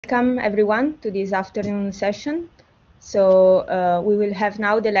Welcome everyone to this afternoon session. So we will have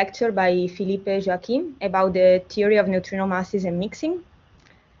now the lecture by Filipe Joaquim about the theory of neutrino masses and mixing.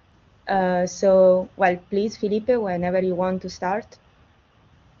 Well, please, Filipe, whenever you want to start.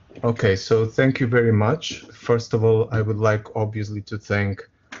 Okay, so thank you very much. First of all, I would like obviously to thank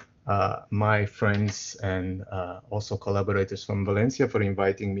my friends and also collaborators from Valencia for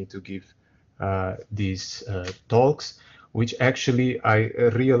inviting me to give these talks, which actually I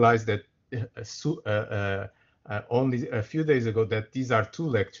realized that only a few days ago that these are two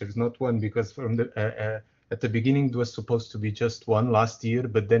lectures, not one, because from the at the beginning it was supposed to be just one last year,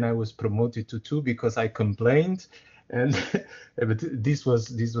 but then I was promoted to two because I complained, and but this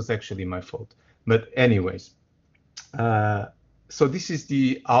was actually my fault. But anyways, so this is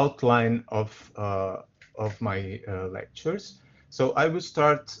the outline of my lectures. So I will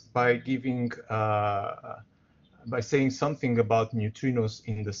start by giving by saying something about neutrinos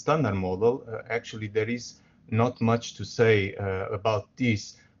in the standard model. Actually, there is not much to say about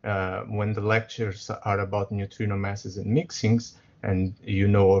this when the lectures are about neutrino masses and mixings, and you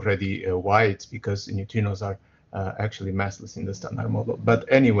know already why. It's because neutrinos are actually massless in the standard model. But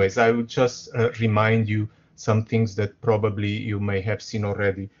anyways, I would just remind you some things that probably you may have seen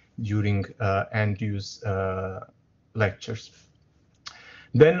already during end-use lectures.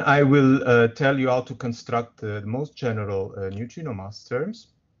 Then I will tell you how to construct the most general neutrino mass terms.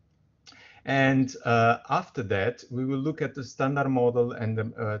 And after that, we will look at the standard model and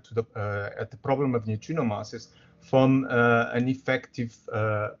at the problem of neutrino masses from an effective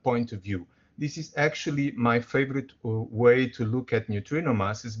point of view. This is actually my favorite way to look at neutrino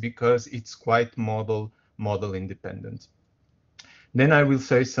masses because it's quite model independent. Then I will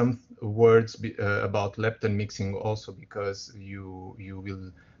say some words about lepton mixing also, because you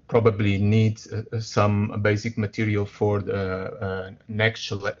will probably need some basic material for the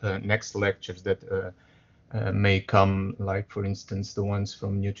next lectures that may come, like for instance the ones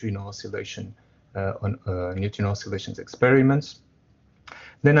from neutrino oscillation on neutrino oscillations experiments.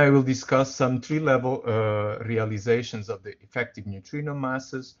 Then I will discuss some three-level realizations of the effective neutrino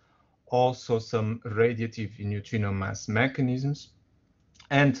masses, also some radiative neutrino mass mechanisms,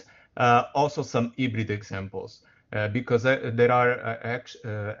 and also some hybrid examples, because there are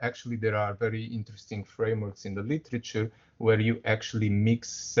actually there are very interesting frameworks in the literature where you actually mix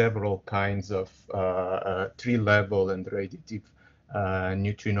several kinds of three-level and radiative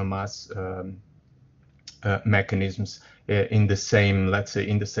neutrino mass mechanisms in the same, let's say,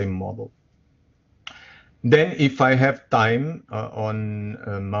 in the same model. Then, if I have time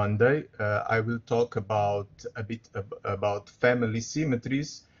on Monday, I will talk about a bit about family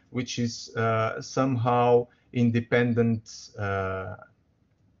symmetries, which is somehow independent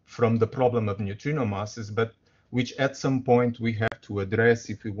from the problem of neutrino masses, but which at some point we have to address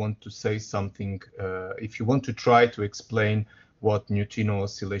if we want to say something, if you want to try to explain what neutrino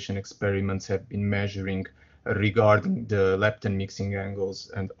oscillation experiments have been measuring regarding the lepton mixing angles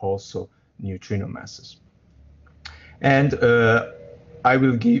and also neutrino masses. And I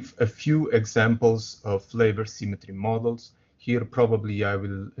will give a few examples of flavor symmetry models. Here, probably I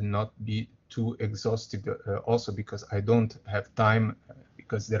will not be too exhaustive, also because I don't have time,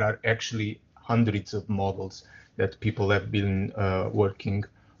 because there are actually hundreds of models that people have been working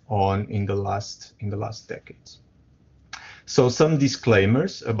on in the last decades. So some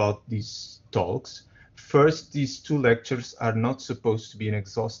disclaimers about these talks. First, these two lectures are not supposed to be an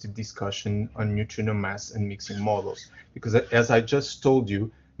exhaustive discussion on neutrino mass and mixing models, because as I just told you,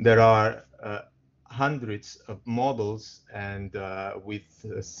 there are hundreds of models and with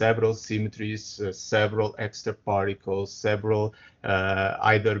several symmetries, several extra particles, several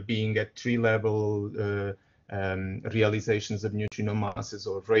either being at three-level realizations of neutrino masses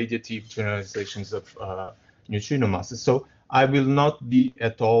or radiative generalizations of neutrino masses. So I will not be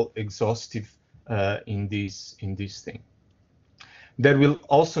at all exhaustive in this thing. There will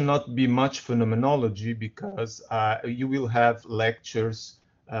also not be much phenomenology, because you will have lectures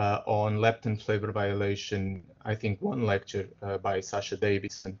on lepton flavor violation. I think one lecture by Sasha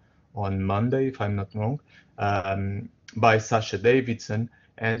Davidson on Monday, if I'm not wrong, by Sasha Davidson,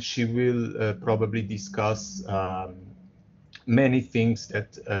 and she will probably discuss many things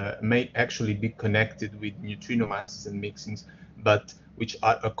that may actually be connected with neutrino masses and mixings, but which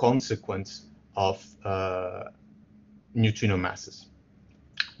are a consequence of neutrino masses.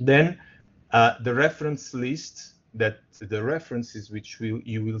 Then the reference list, that the references which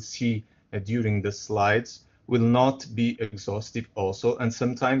you will see during the slides, will not be exhaustive also, and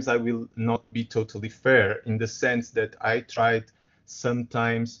sometimes I will not be totally fair, in the sense that I tried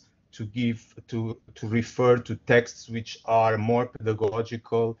sometimes to refer to texts which are more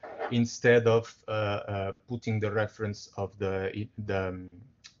pedagogical instead of putting the reference of the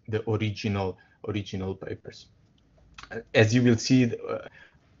original papers. As you will see,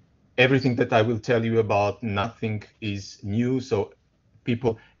 everything that I will tell you about, nothing is new. So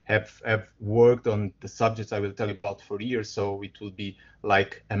people have worked on the subjects I will tell you about for years. So it will be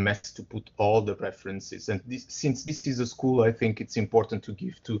like a mess to put all the references. And since this is a school, I think it's important to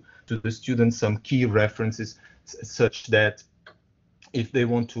give to the students some key references such that if they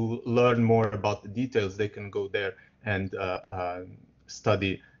want to learn more about the details, they can go there and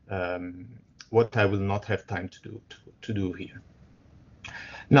study what I will not have time to do here.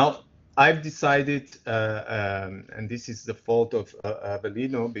 Now, I've decided, and this is the fault of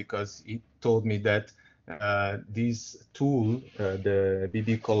Avelino, because he told me that this tool, the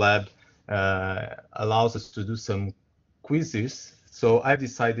BB Collab, allows us to do some quizzes. So I've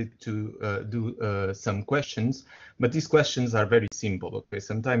decided to do some questions, but these questions are very simple. Okay,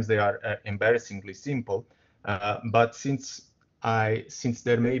 sometimes they are embarrassingly simple, but since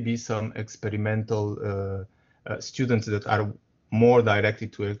there may be some experimental students that are more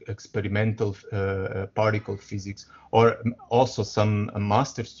directed to experimental particle physics, or also some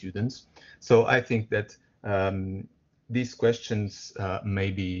master students. So I think that these questions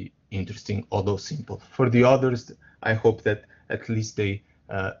may be interesting, although simple. For the others, I hope that at least they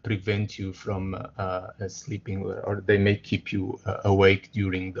prevent you from sleeping, or they may keep you awake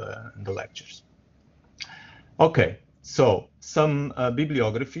during the lectures. Okay, so some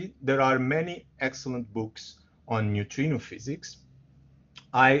bibliography. There are many excellent books on neutrino physics.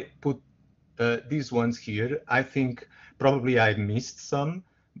 I put these ones here. I think probably I missed some,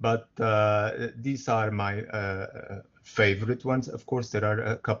 but these are my favorite ones. Of course, there are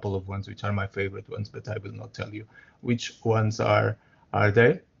a couple of ones which are my favorite ones, but I will not tell you which ones are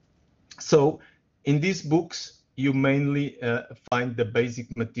they. So in these books, you mainly find the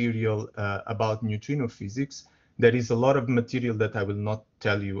basic material about neutrino physics. There is a lot of material that I will not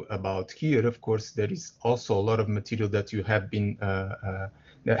tell you about here. Of course, there is also a lot of material that you have been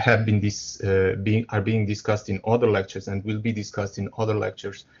being discussed in other lectures and will be discussed in other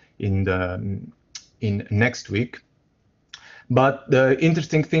lectures in next week. But the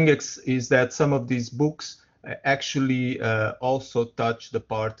interesting thing is that some of these books actually also touch the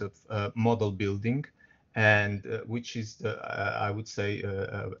part of model building, and which is, I would say,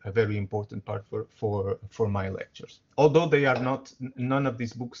 a very important part for my lectures. Although they are not, none of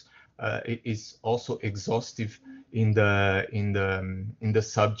these books is also exhaustive in the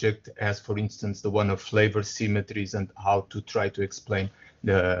subject, as for instance the one of flavor symmetries and how to try to explain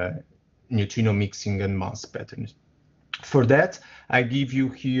the neutrino mixing and mass patterns. For that, I give you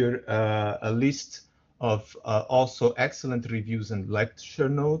here a list of also excellent reviews and lecture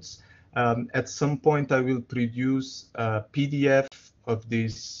notes. At some point, I will produce a PDF of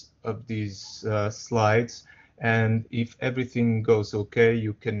these slides, and if everything goes okay,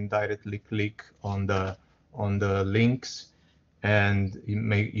 you can directly click on the links, and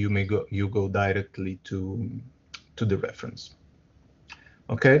you go directly to the reference.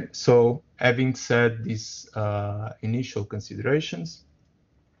 Okay, so having said these initial considerations,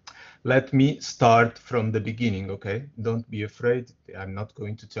 let me start from the beginning, okay? Don't be afraid. I'm not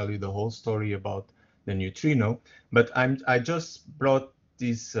going to tell you the whole story about the neutrino, but I just brought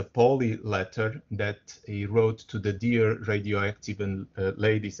this Pauli letter that he wrote to the dear radioactive and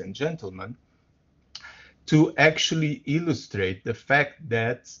ladies and gentlemen to actually illustrate the fact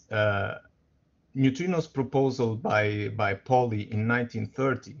that neutrino's proposal by Pauli in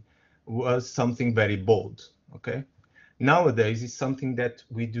 1930 was something very bold, okay? Nowadays, it's something that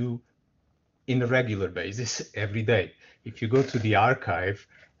we do in a regular basis every day. If you go to the archive,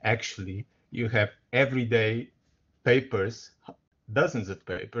 actually, you have everyday papers, dozens of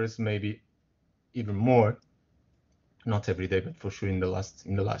papers, maybe even more, not every day, but for sure in the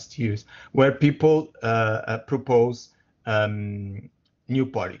last years, where people propose new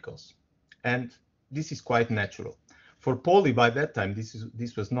particles. And this is quite natural. For Pauli, by that time,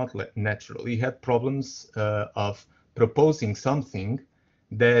 this was not natural. He had problems of proposing something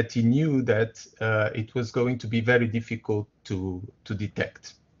that he knew that it was going to be very difficult to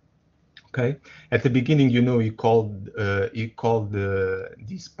detect. Okay. At the beginning, you know, he called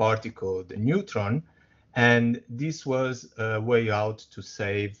this particle the neutron, and this was a way out to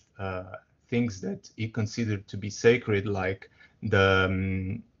save things that he considered to be sacred, like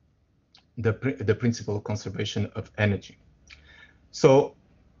the principle of conservation of energy. So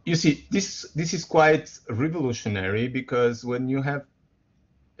you see, this is quite revolutionary, because when you have,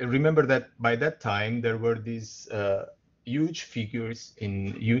 remember that by that time there were these huge figures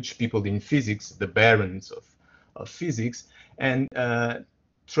in huge people in physics, the barons of physics, and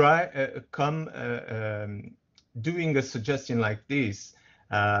doing a suggestion like this.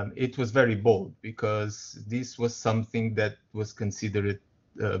 It was very bold because this was something that was considered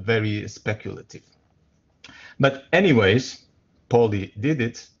very speculative. But anyways, Pauli did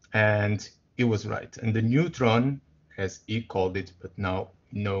it, and he was right. And the neutron, as he called it, but now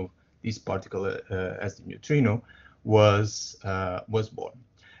we know this particle as the neutrino, was born.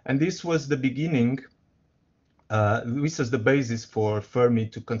 And this was the beginning. This was the basis for Fermi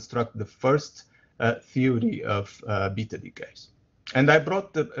to construct the first theory of beta decays. And I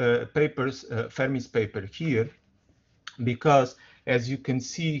brought the Fermi's paper here, because as you can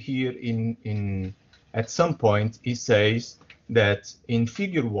see here at some point, he says that in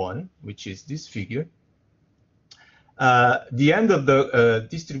figure 1, which is this figure, the end of the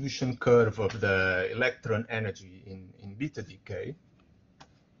distribution curve of the electron energy in beta decay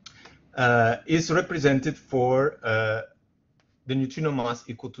is represented for the neutrino mass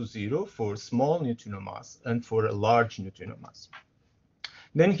equal to 0 for small neutrino mass and for a large neutrino mass.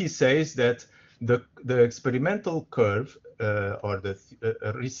 Then he says that the experimental curve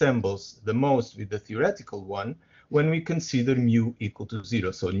resembles the most with the theoretical one when we consider mu equal to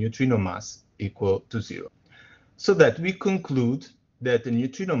 0, so neutrino mass equal to 0. So that we conclude that the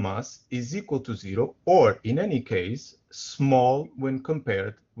neutrino mass is equal to 0, or in any case, small when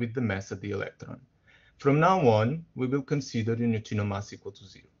compared with the mass of the electron. From now on, we will consider the neutrino mass equal to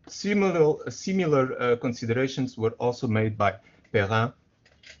 0. Similar considerations were also made by Perrin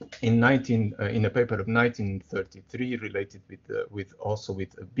in a paper of 1933 related with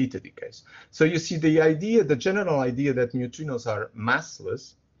beta decays. So you see the general idea that neutrinos are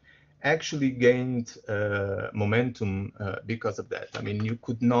massless actually gained momentum because of that. I mean, you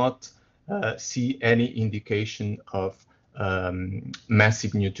could not see any indication of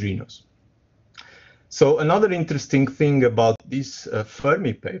massive neutrinos. So another interesting thing about this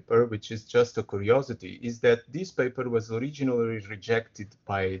Fermi paper, which is just a curiosity, is that this paper was originally rejected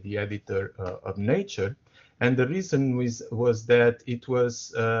by the editor of Nature, and the reason was that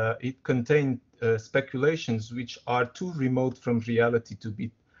it contained speculations which are too remote from reality to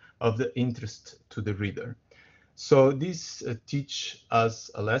be of the interest to the reader. So this teach us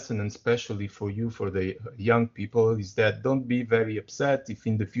a lesson, and especially for you, for the young people, is that don't be very upset if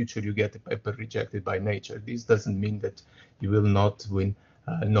in the future you get a paper rejected by Nature. This doesn't mean that you will not win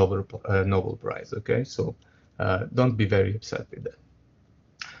a Nobel Prize, okay? So don't be very upset with that.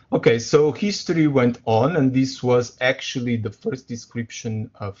 Okay, so history went on, and this was actually the first description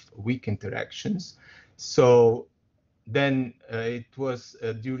of weak interactions. So then it was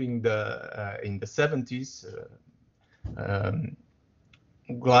during in the 70s,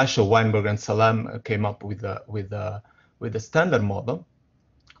 Glashow, Weinberg, and Salam came up with a standard model,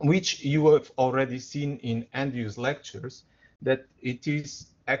 which you have already seen in Andrew's lectures, that it is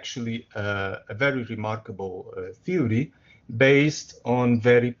actually a very remarkable theory based on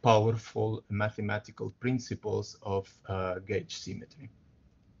very powerful mathematical principles of gauge symmetry.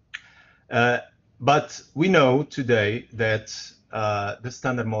 But we know today that the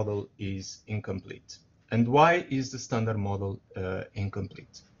standard model is incomplete. And why is the standard model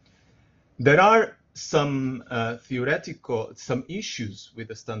incomplete? There are some issues with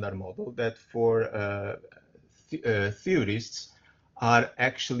the standard model that for theorists are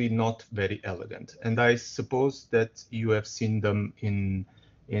actually not very elegant. And I suppose that you have seen them in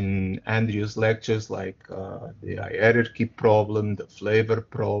Andrew's lectures, like the hierarchy problem, the flavor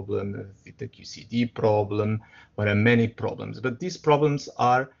problem, the QCD problem. There are many problems, but these problems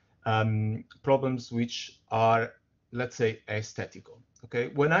are problems which are, let's say, aesthetical. Okay,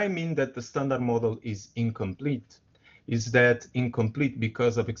 when I mean that the standard model is incomplete, is that incomplete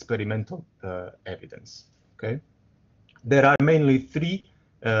because of experimental evidence. Okay, there are mainly three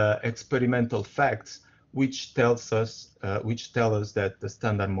experimental facts which tell us that the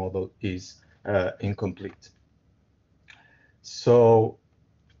standard model is incomplete. So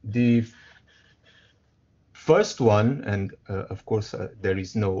the first one, and of course there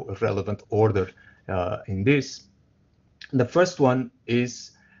is no relevant order in this, the first one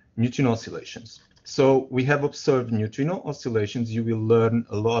is neutrino oscillations. So we have observed neutrino oscillations. You will learn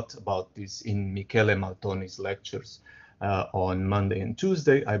a lot about this in Michele Maltoni's lectures on Monday and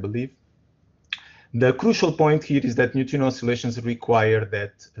Tuesday, I believe. The crucial point here is that neutrino oscillations require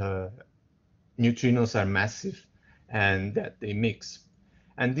that neutrinos are massive and that they mix.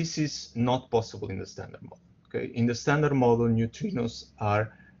 And this is not possible in the standard model. Okay? In the standard model, neutrinos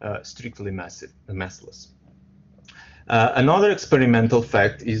are strictly massless. Another experimental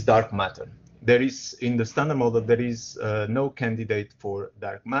fact is dark matter. there is, in the standard model, there is no candidate for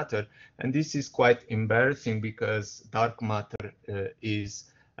dark matter. And this is quite embarrassing because dark matter is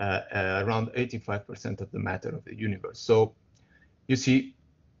around 85% of the matter of the universe. So you see,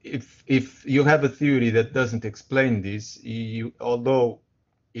 if you have a theory that doesn't explain this, although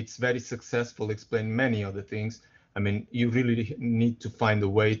it's very successful, explain many other things, I mean, you really need to find a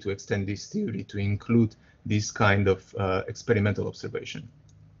way to extend this theory to include this kind of experimental observation.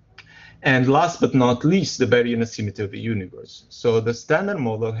 And last but not least, the baryon asymmetry of the universe. So the standard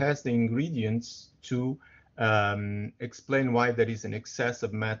model has the ingredients to explain why there is an excess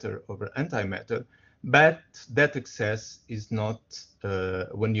of matter over antimatter, but that excess is not,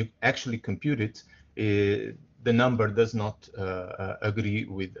 when you actually compute it, the number does not agree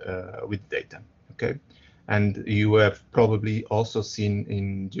with data, okay? And you have probably also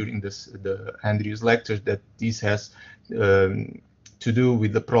seen during the Andrew's lecture that this has to do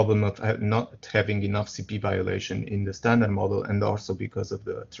with the problem of not having enough CP violation in the standard model, and also because of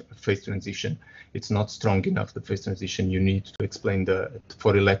the phase transition. It's not strong enough, the phase transition you need to explain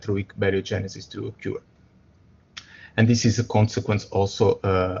for electroweak baryogenesis to occur. And this is a consequence also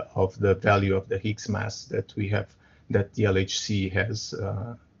of the value of the Higgs mass that we have, that the LHC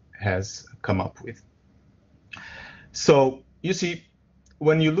has come up with. So you see,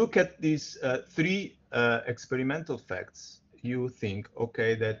 when you look at these three experimental facts, you think,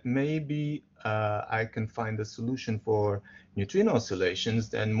 okay, that maybe I can find a solution for neutrino oscillations,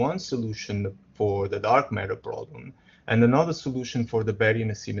 then one solution for the dark matter problem, and another solution for the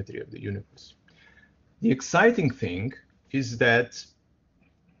baryon asymmetry of the universe. The exciting thing is that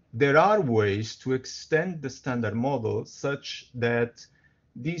there are ways to extend the standard model such that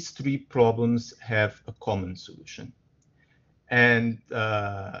these three problems have a common solution. And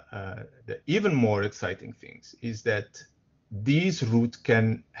the even more exciting things is that these routes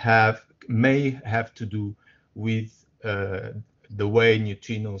may have to do with the way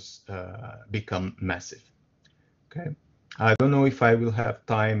neutrinos become massive. Okay, I don't know if I will have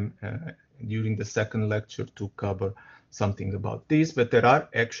time during the second lecture to cover something about this, but there are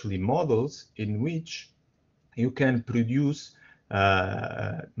actually models in which you can produce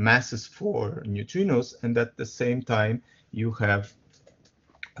masses for neutrinos, and at the same time you have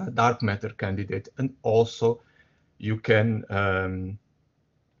a dark matter candidate, and also you can,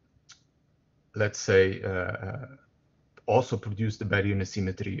 let's say, also produce the baryon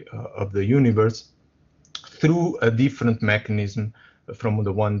asymmetry of the universe through a different mechanism from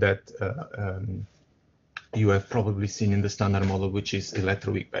the one that you have probably seen in the standard model, which is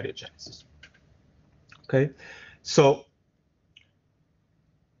electroweak baryogenesis. Okay, so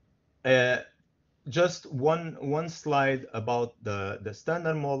just one slide about the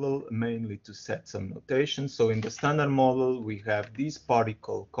standard model, mainly to set some notation. So in the standard model, we have these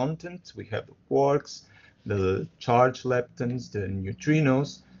particle content. We have the quarks, the charge leptons, the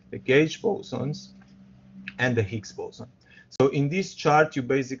neutrinos, the gauge bosons, and the Higgs boson. So in this chart, you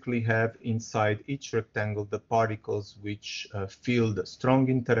basically have inside each rectangle the particles which feel the strong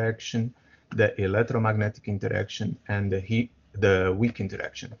interaction, the electromagnetic interaction, and the weak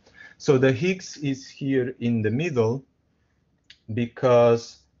interaction. So the Higgs is here in the middle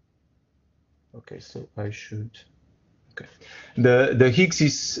because, okay, so I should, okay. The Higgs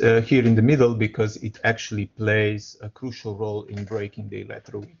is here in the middle because it actually plays a crucial role in breaking the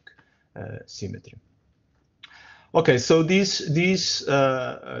electroweak symmetry. Okay, so this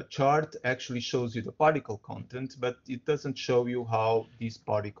chart actually shows you the particle content, but it doesn't show you how these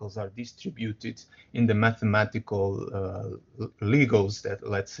particles are distributed in the mathematical legals that,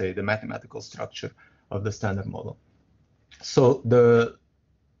 let's say, the mathematical structure of the standard model. So the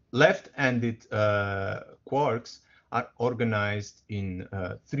left-handed quarks are organized in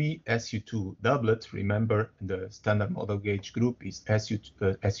 3 SU2 doublets. Remember, the standard model gauge group is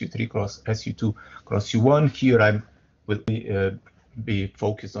SU3 cross SU2 cross U1. Here I will be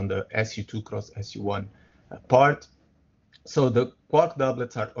focused on the SU2 cross SU1 part. So the quark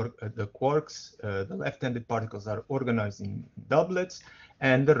doublets are, the quarks, the left-handed particles are organized in doublets,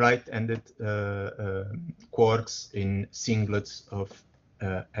 and the right-handed quarks in singlets of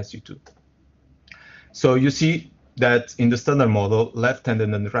SU2. So you see that in the standard model,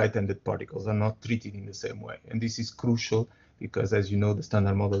 left-handed and right-handed particles are not treated in the same way. And this is crucial because, as you know, the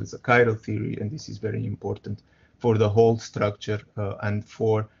standard model is a chiral theory, and this is very important for the whole structure and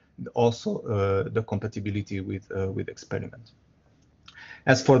for also the compatibility with experiments.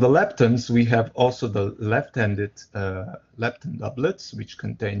 As for the leptons, we have also the left-handed lepton doublets, which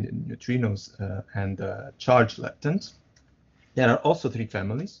contain neutrinos and charged leptons. There are also 3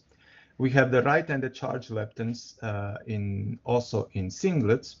 families. We have the right-handed charged leptons also in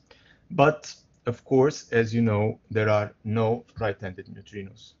singlets. But of course, as you know, there are no right-handed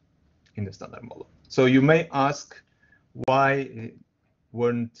neutrinos in the standard model. So you may ask, why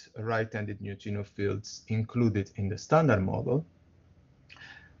weren't right-handed neutrino fields included in the standard model?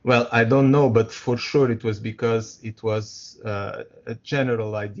 Well, I don't know, but for sure it was because it was a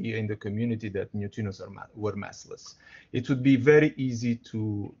general idea in the community that neutrinos were massless. It would be very easy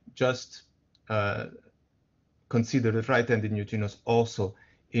to just consider the right-handed neutrinos also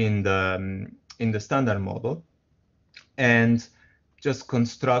in the standard model, and just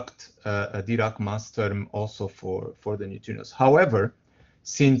construct a Dirac mass term also for the neutrinos. However,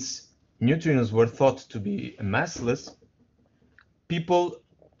 since neutrinos were thought to be massless, people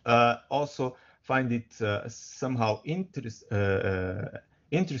also find it somehow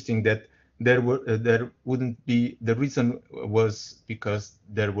interesting that there wouldn't be, the reason was because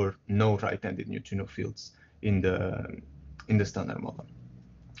there were no right-handed neutrino fields in the standard model.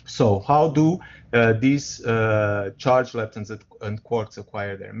 So how do these charged leptons and quarks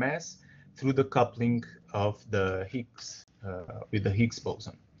acquire their mass? Through the coupling of the Higgs with the Higgs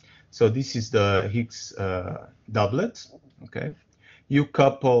boson. So this is the Higgs doublet. Okay, you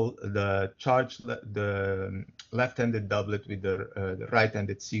couple the left-handed doublet with the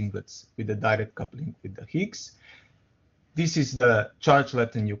right-handed singlets with the direct coupling with the Higgs. This is the charged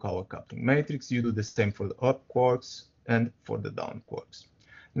lepton Yukawa coupling matrix. You do the same for the up quarks and for the down quarks.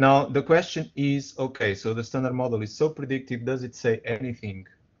 Now the question is, okay, so the standard model is so predictive. Does it say anything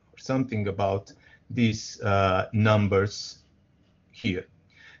or something about these numbers here?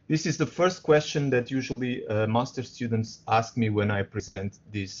 This is the first question that usually master students ask me when I present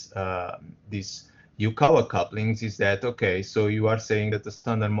these Yukawa couplings, is that, okay, so you are saying that the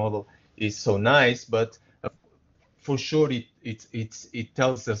standard model is so nice, but for sure it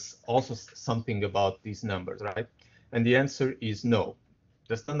tells us also something about these numbers, right? And the answer is no.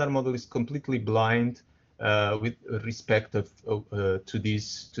 The standard model is completely blind with respect to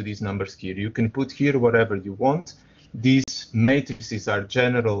these numbers here. You can put here whatever you want. These matrices are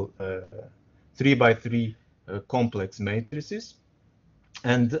general 3x3 complex matrices,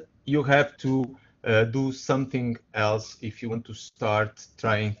 and you have to do something else if you want to start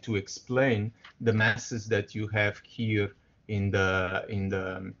trying to explain the masses that you have here in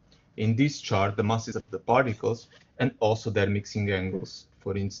this chart, the masses of the particles, and also their mixing angles,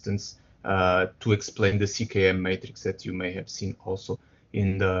 for instance, to explain the CKM matrix that you may have seen also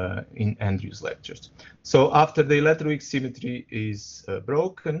in Andrew's lectures. So after the electroweak symmetry is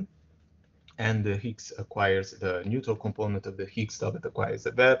broken, and the Higgs acquires the neutral component of the Higgs doublet acquires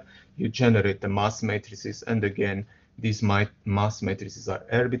the web, you generate the mass matrices, and again these mass matrices are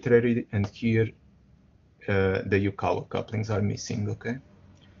arbitrary, and here the Yukawa couplings are missing. Okay.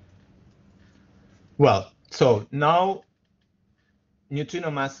 Well, so now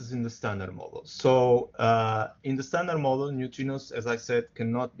neutrino masses in the standard model. So in the standard model, neutrinos, as I said,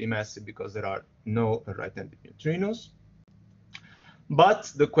 cannot be massive because there are no right-handed neutrinos.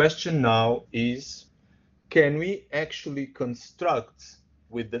 But the question now is, can we actually construct,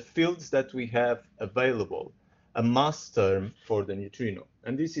 with the fields that we have available, a mass term for the neutrino?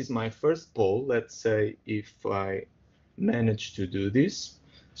 And this is my first poll. Let's say if I manage to do this.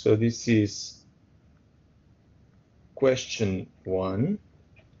 So this is question 1.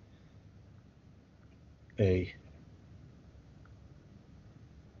 Okay,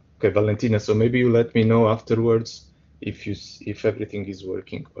 Valentina, so maybe you let me know afterwards if everything is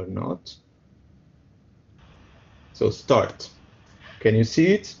working or not. So start. Can you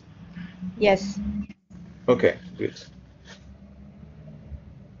see it? Yes. Okay, good.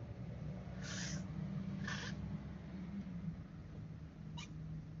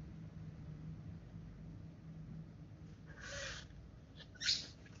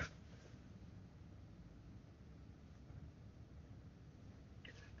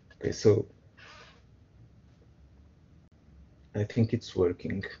 Okay, so I think it's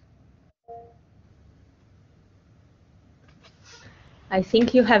working. I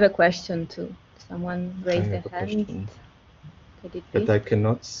think you have a question too. Someone raised a hand. Could it be? But I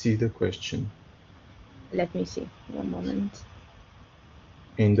cannot see the question. Let me see. One moment.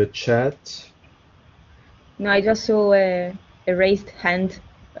 In the chat? No, I just saw a raised hand.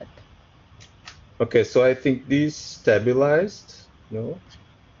 But... Okay, so I think this stabilized. No,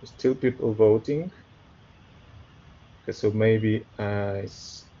 still people voting. Okay, so maybe I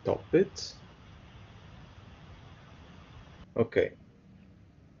stop it. Okay.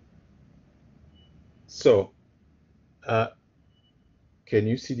 So, can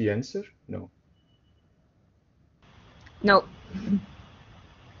you see the answer? No. No.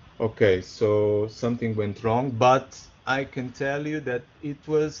 Okay, so something went wrong, but I can tell you that it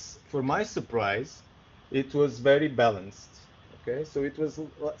was, for my surprise, it was very balanced. Okay, so it was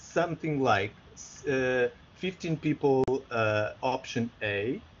something like 15 people option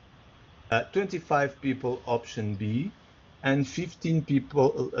A, 25 people option B, and 15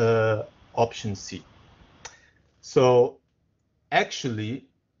 people option C. So actually,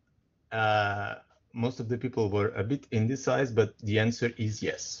 most of the people were a bit indecisive, but the answer is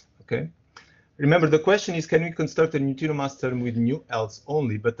yes. Okay. Remember, the question is, can we construct a neutrino mass term with new L's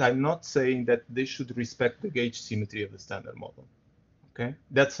only? But I'm not saying that they should respect the gauge symmetry of the standard model. Okay,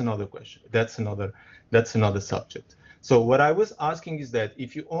 that's another question. That's another subject. So what I was asking is that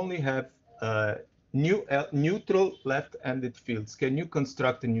if you only have neutral left-handed fields, can you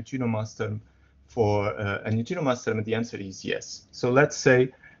construct a neutrino mass term for a neutrino mass term? And the answer is yes. So let's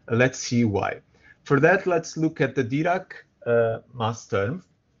see why. For that, let's look at the Dirac mass term.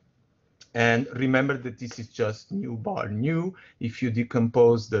 And remember that this is just nu bar nu. If you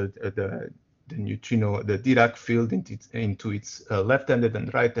decompose the neutrino, the Dirac field into its left-handed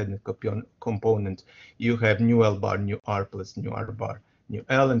and right-handed component, you have nu L bar nu R plus nu R bar nu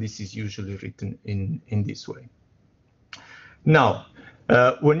L, and this is usually written in this way. Now,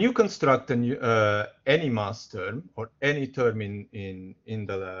 when you construct any mass term or any term in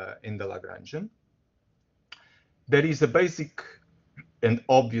the Lagrangian, there is a basic and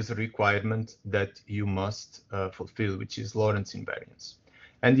obvious requirement that you must fulfill, which is Lorentz invariance.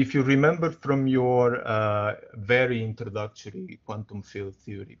 And if you remember from your very introductory quantum field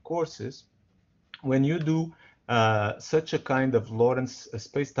theory courses, when you do such a kind of Lorentz,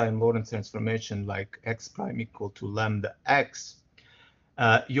 space-time Lorentz transformation like x prime equal to lambda x,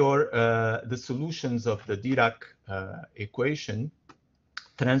 the solutions of the Dirac equation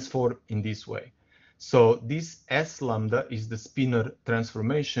transform in this way. So this S lambda is the spinor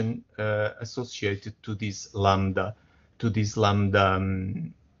transformation associated to this lambda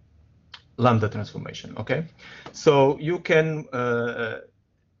transformation. Okay, so you can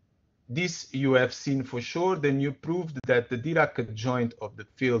this you have seen for sure. Then you proved that the Dirac adjoint of the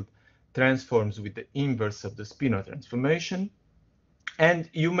field transforms with the inverse of the spinor transformation, and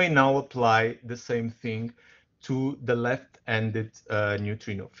you may now apply the same thing to the left-handed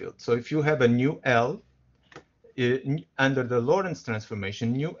neutrino field. So if you have a nu L, under the Lorentz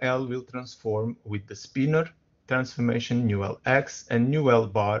transformation, nu L will transform with the spinor transformation nu Lx, and nu L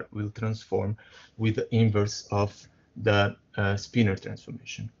bar will transform with the inverse of the spinor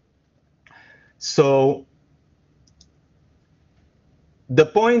transformation. So the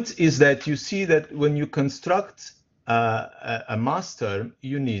point is that you see that when you construct a mass term,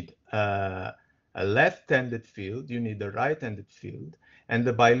 you need a left-handed field, you need a right-handed field, and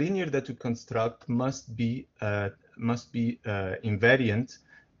the bilinear that you construct must be invariant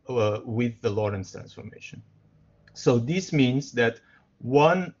with the Lorentz transformation. So this means that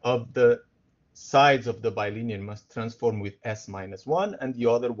one of the sides of the bilinear must transform with S minus 1 and the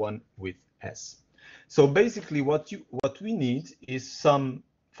other one with S. So basically what we need is some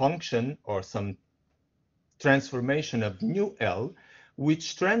function or some transformation of nu L,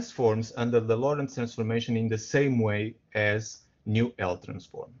 which transforms under the Lorentz transformation in the same way as nu L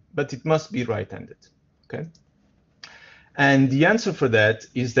transform, but it must be right-handed. Okay, and the answer for that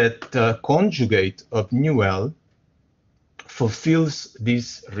is that the conjugate of nu L fulfills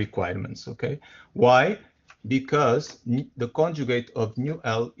these requirements. Okay, why? Because the conjugate of nu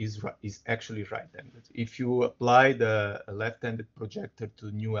L is actually right-handed. If you apply the left-handed projector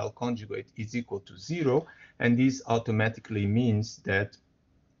to nu L conjugate is equal to 0, and this automatically means that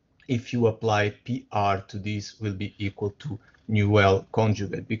if you apply PR to this will be equal to nu L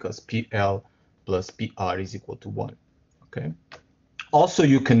conjugate, because PL plus PR is equal to 1. Okay. Also,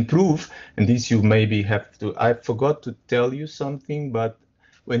 you can prove, and this you maybe have to, I forgot to tell you something, but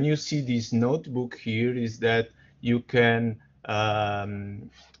when you see this notebook here, is that you can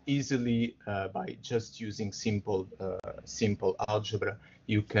easily, by just using simple algebra,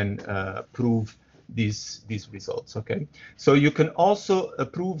 you can prove these results. Okay, so you can also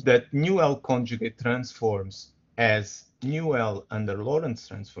prove that nu L conjugate transforms as nu L under Lorentz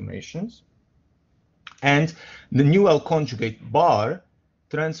transformations, and the nu L conjugate bar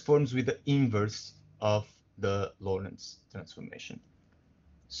transforms with the inverse of the Lorentz transformation.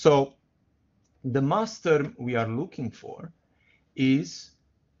 So the mass term we are looking for is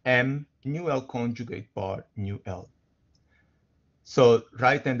M nu L conjugate bar nu L. So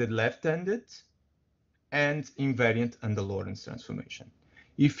right-handed, left-handed, and invariant under Lorentz transformation.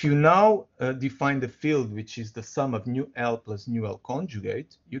 If you now define the field, which is the sum of nu L plus nu L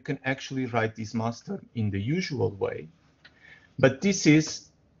conjugate, you can actually write this mass term in the usual way. But this is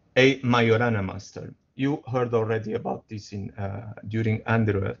a Majorana mass term. you heard already about this in during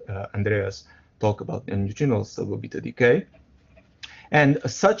Andrea's talk about the neutrino stable beta decay. And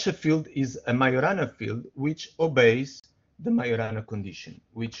such a field is a Majorana field which obeys the Majorana condition,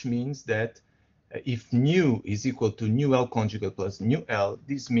 which means that if nu is equal to nu L conjugate plus nu L,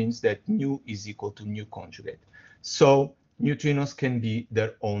 this means that nu is equal to nu conjugate. So neutrinos can be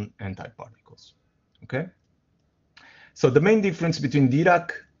their own antiparticles. Okay? So the main difference between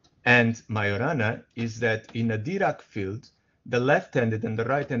Dirac and Majorana is that in a Dirac field, the left-handed and the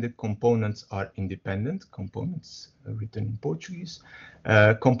right-handed components are independent. Components written in Portuguese.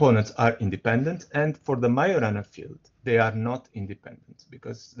 Components are independent, and for the Majorana field, they are not independent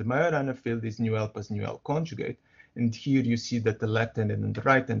because the Majorana field is nu L plus nu L conjugate, and here you see that the left-handed and the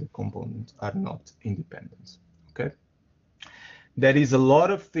right-handed components are not independent. Okay. There is a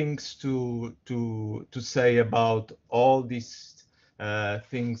lot of things to say about all these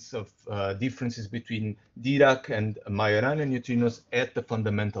things of differences between Dirac and Majorana neutrinos at the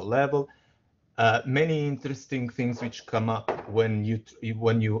fundamental level. Many interesting things which come up when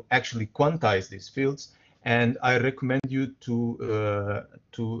you actually quantize these fields, and I recommend you to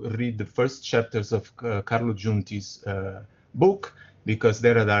read the first chapters of Carlo Giunti's book, because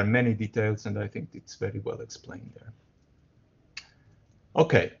there are many details, and I think it's very well explained there.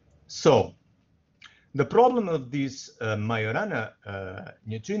 Okay, so the problem of this Majorana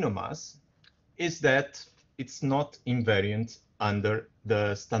neutrino mass is that it's not invariant under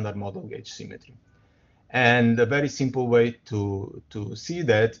the standard model gauge symmetry. And a very simple way to see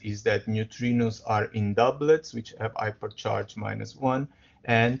that is that neutrinos are in doublets, which have hypercharge -1,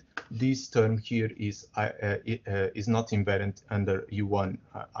 and this term here is not invariant under U1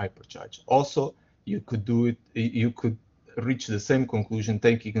 hypercharge. Also, you could do it. You could reach the same conclusion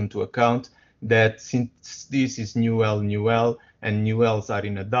taking into account that since this is nu L, and nu L's are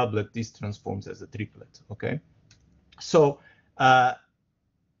in a doublet, this transforms as a triplet. Okay, so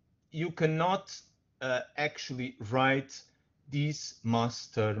you cannot actually write this mass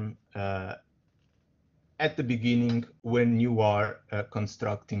term at the beginning when you are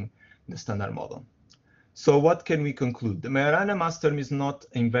constructing the standard model. So what can we conclude? The Majorana mass term is not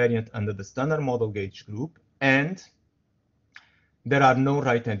invariant under the standard model gauge group, and there are no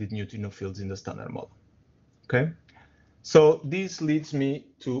right-handed neutrino fields in the standard model. Okay, so this leads me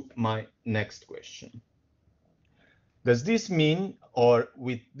to my next question. Does this mean, or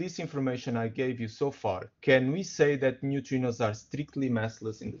with this information I gave you so far, can we say that neutrinos are strictly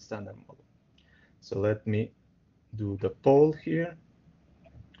massless in the standard model? So let me do the poll here.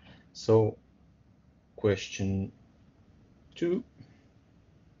 So question 2.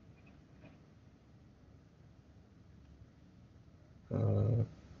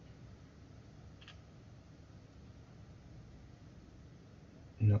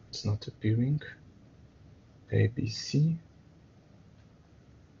 No, it's not appearing. ABC.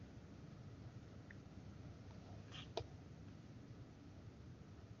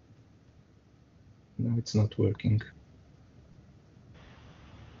 No, it's not working.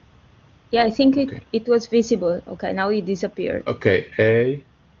 Yeah, I think it was visible. Okay, now it disappeared. Okay, A,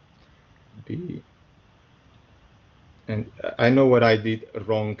 B, and I know what I did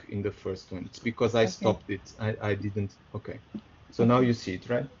wrong in the first one. It's because I stopped it. I didn't. Okay, so now you see it,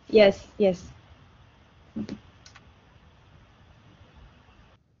 right? Yes, yes.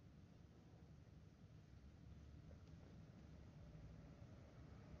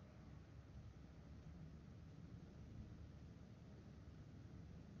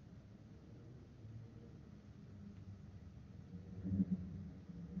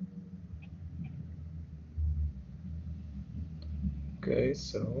 Okay,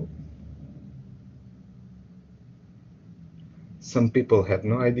 so some people have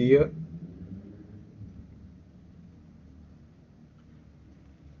no idea.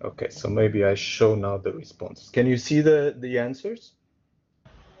 Okay, so maybe I show now the responses. Can you see the answers?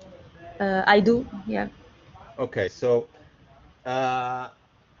 I do, yeah. Okay, so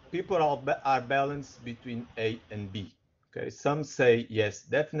people are balanced between A and B. Okay, some say yes,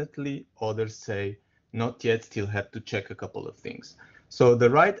 definitely. Others say not yet, still have to check a couple of things. So the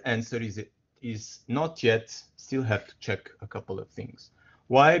right answer is not yet, still have to check a couple of things.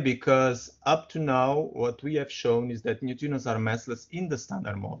 Why? Because up to now, what we have shown is that neutrinos are massless in the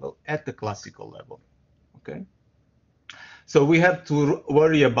standard model at the classical level. Okay. So we have to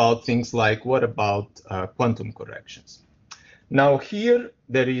worry about things like, what about quantum corrections? Now here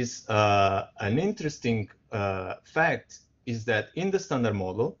there is an interesting fact, is that in the standard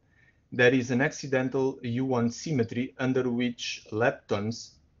model, there is an accidental U1 symmetry under which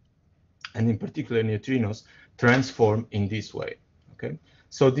leptons, and in particular neutrinos, transform in this way. Okay,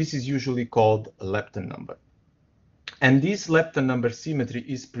 So this is usually called a lepton number. And this lepton number symmetry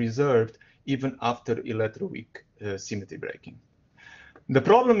is preserved even after electroweak symmetry breaking. The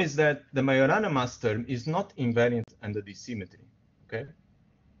problem is that the Majorana mass term is not invariant under this symmetry. Okay,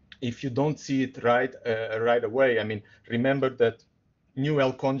 if you don't see it right away, I mean, remember that nu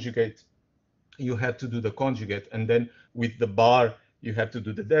L conjugate, you had to do the conjugate, and then with the bar you have to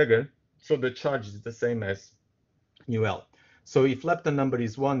do the dagger. So the charge is the same as nu L. So if lepton number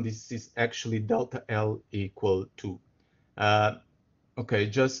is 1, this is actually delta L equal 2. Okay,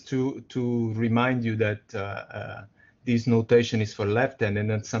 just to remind you that this notation is for lepton, and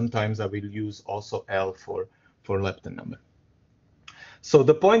then sometimes I will use also L for lepton number. So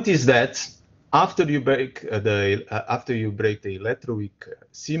the point is that after you break the electroweak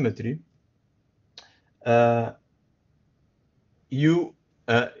symmetry, you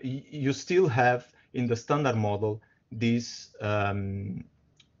still have in the standard model this lepton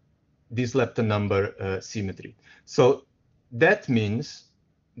number symmetry. So that means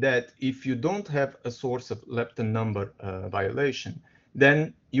that if you don't have a source of lepton number violation,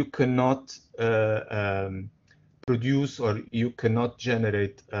 then you cannot produce, or you cannot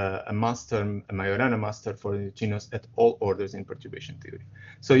generate a mass term, a Majorana mass term for neutrinos at all orders in perturbation theory.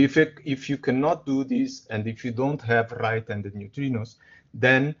 So if you cannot do this, and if you don't have right-handed neutrinos,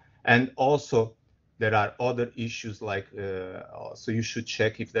 then, and also there are other issues like, so you should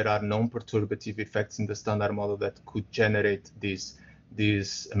check if there are non-perturbative effects in the standard model that could generate these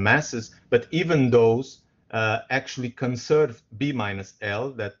masses. But even those actually conserve B minus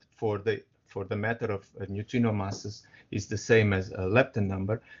L, that for the matter of neutrino masses is the same as a lepton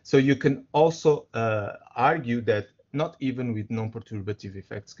number. So you can also argue that not even with non-perturbative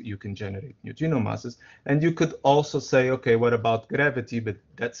effects you can generate neutrino masses. And you could also say, okay, what about gravity? But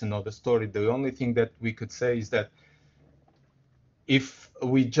that's another story. The only thing that we could say is that if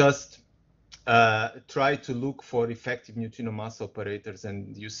we just try to look for effective neutrino mass operators,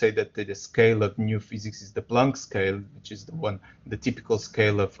 and you say that the scale of new physics is the Planck scale, which is the typical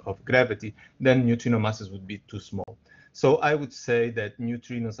scale of gravity, then neutrino masses would be too small. So I would say that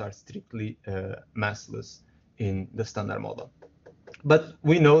neutrinos are strictly massless in the standard model. But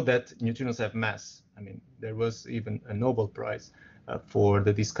we know that neutrinos have mass. I mean, there was even a Nobel Prize for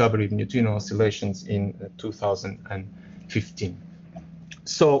the discovery of neutrino oscillations in 2015.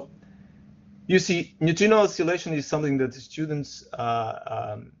 So you see, neutrino oscillation is something that the students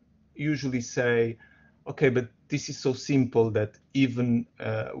usually say, okay, but this is so simple that even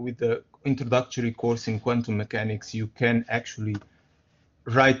with the introductory course in quantum mechanics, you can actually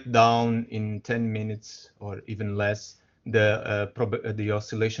write down in 10 minutes or even less the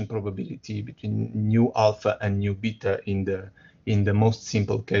oscillation probability between nu alpha and nu beta in the most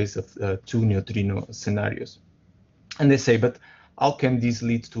simple case of two neutrino scenarios. And they say, but how can this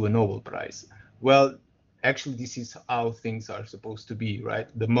lead to a Nobel Prize? Well, actually, this is how things are supposed to be, right?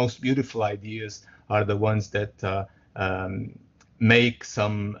 The most beautiful ideas are the ones that make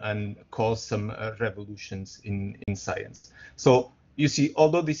some and cause some revolutions in science. So you see,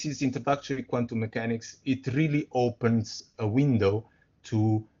 although this is introductory quantum mechanics, it really opens a window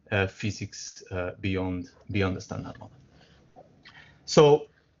to physics beyond the standard model. So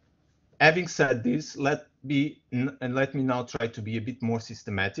having said this, let me now try to be a bit more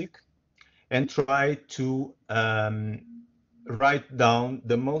systematic and try to write down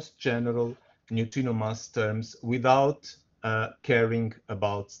the most general neutrino mass terms without caring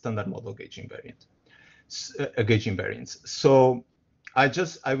about standard model gauge invariance. So I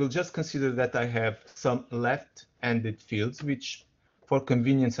will just consider that I have some left-handed fields, which for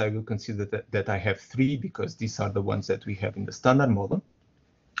convenience I will consider that I have 3, because these are the ones that we have in the standard model.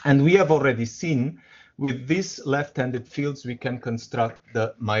 And we have already seen with these left-handed fields, we can construct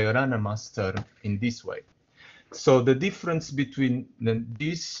the Majorana mass term in this way. So the difference between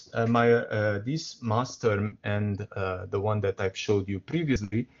this mass term and the one that I've showed you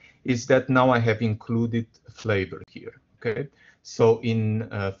previously is that now I have included flavor here. Okay, so in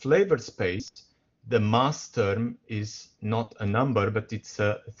flavor space, the mass term is not a number, but it's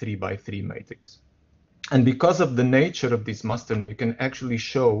a 3x3 matrix. And because of the nature of this mass term, we can actually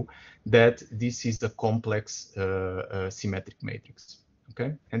show that this is a complex symmetric matrix.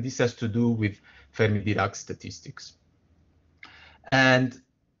 Okay, and this has to do with Fermi-Dirac statistics. And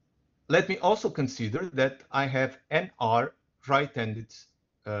let me also consider that I have NR right-handed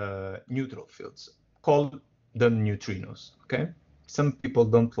neutral fields. Call them neutrinos. Okay, some people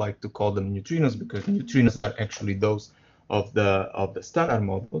don't like to call them neutrinos because neutrinos are actually those of the standard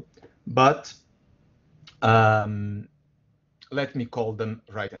model, but let me call them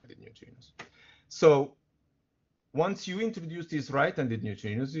right-handed neutrinos. So once you introduce these right-handed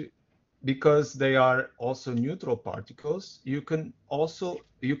neutrinos, because they are also neutral particles, you could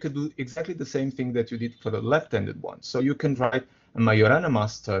do exactly the same thing that you did for the left-handed one. So you can write a Majorana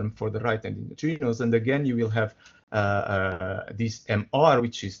mass term for the right-handed neutrinos, and again you will have this MR,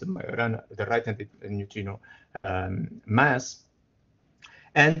 which is the right-handed neutrino mass,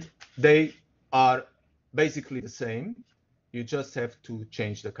 and they are basically the same. You just have to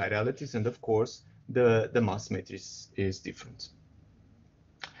change the chiralities, and of course the mass matrix is different.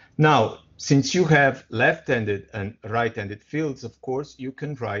 Now, since you have left-handed and right-handed fields, of course, you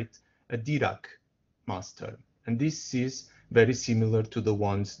can write a Dirac mass term. And this is very similar to the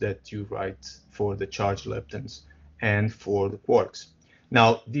ones that you write for the charge leptons and for the quarks.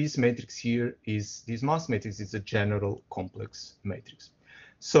 Now, this matrix here this mass matrix is a general complex matrix.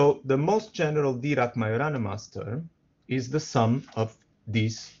 So the most general Dirac-Majorana mass term is the sum of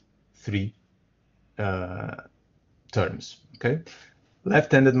these three terms, okay?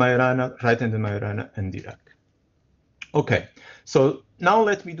 Left-handed Majorana, right-handed Majorana, and Dirac. Okay, so now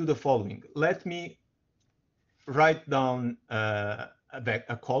let me do the following. Let me write down a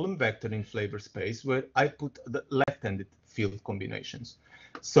column vector in flavor space where I put the left-handed field combinations.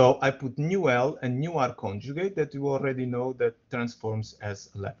 So I put nu L and nu R conjugate that you already know that transforms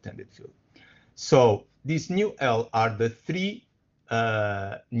as a left-handed field. So these nu L are the three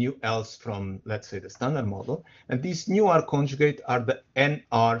nu L's from, let's say, the standard model, and these nu R conjugate are the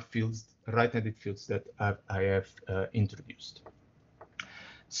NR fields, right-handed fields that I have introduced.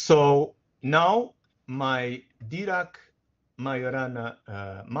 So now my Dirac-Majorana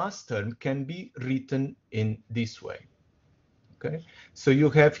mass term can be written in this way. Okay, so you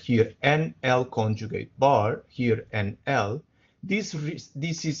have here NL conjugate bar, here NL. This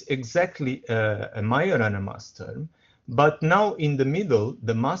is exactly a Majorana mass term, but now in the middle,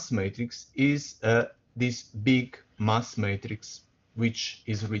 the mass matrix is this big mass matrix, which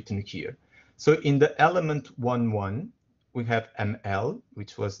is written here. So in the element 1, 1, we have ML,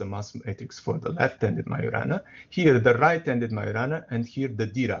 which was the mass matrix for the left-handed Majorana, here the right-handed Majorana, and here the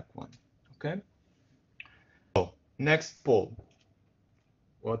Dirac one, okay? So next poll.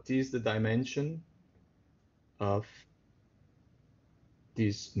 What is the dimension of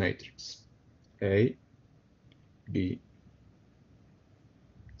this matrix? A, B,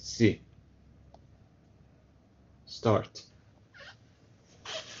 C. Start.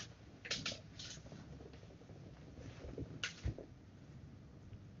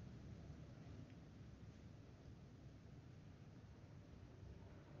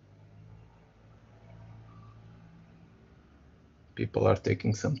 People are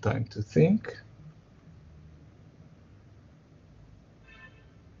taking some time to think.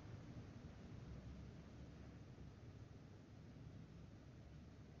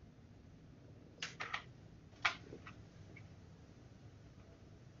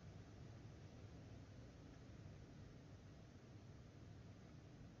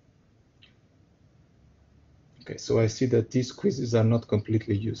 Okay, so I see that these quizzes are not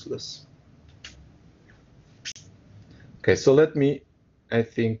completely useless. Okay, so I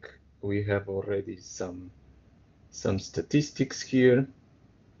think we have already some statistics here.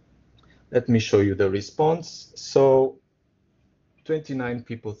 Let me show you the response. So 29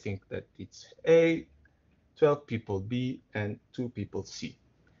 people think that it's A, 12 people B, and 2 people C.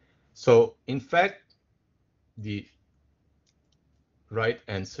 So in fact, the right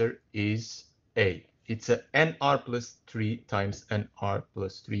answer is A. It's a NR plus 3 times NR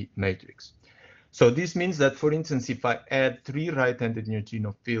plus 3 matrix. So this means that, for instance, if I add 3 right-handed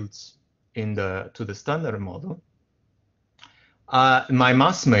neutrino fields to the standard model, my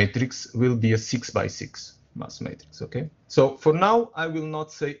mass matrix will be a 6x6 mass matrix, okay? So for now, I will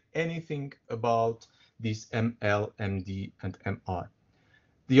not say anything about this ML, MD, and MR.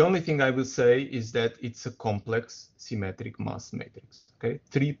 The only thing I will say is that it's a complex symmetric mass matrix, okay?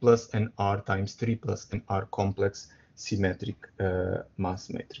 3 plus NR times 3 plus NR complex symmetric mass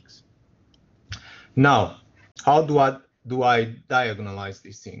matrix. Now, how do I diagonalize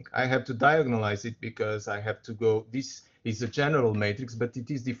this thing? I have to diagonalize it because I have to go, this is a general matrix, but it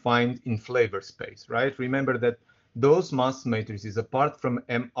is defined in flavor space, right? Remember that those mass matrices, apart from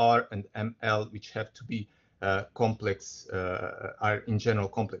MR and ML, which have to be complex, are in general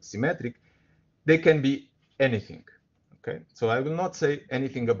complex symmetric, they can be anything, okay? So I will not say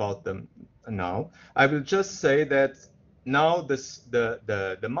anything about them now. I will just say that now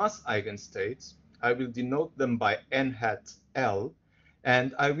the mass eigenstates, I will denote them by n hat L,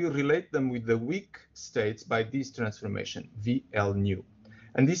 and I will relate them with the weak states by this transformation, VL nu.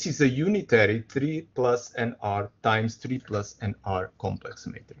 And this is a unitary 3 plus NR times 3 plus NR complex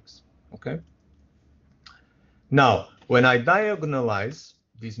matrix, okay? Now, when I diagonalize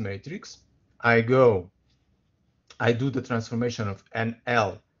this matrix, I do the transformation of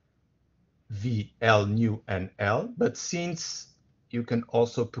NL, V, L, nu, and L. But since you can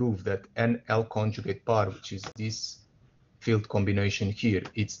also prove that NL conjugate par, which is this field combination here,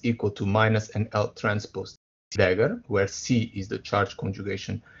 it's equal to minus NL transpose dagger, where C is the charge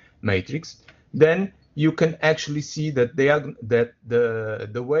conjugation matrix, then you can actually see that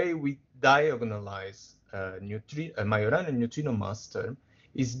the way we diagonalize Majorana neutrino mass term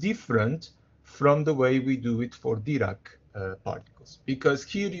is different from the way we do it for Dirac particles, because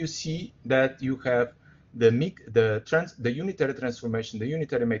here you see that you have the unitary transformation, the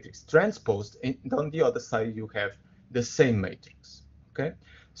unitary matrix transposed, and on the other side you have the same matrix. Okay,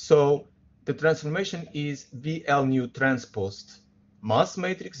 so the transformation is VL nu transposed mass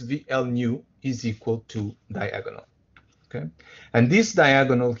matrix. VL nu is equal to diagonal. Okay, and this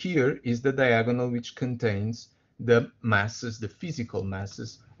diagonal here is the diagonal which contains the masses, the physical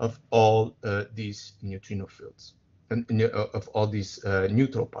masses of all these neutrino fields and of all these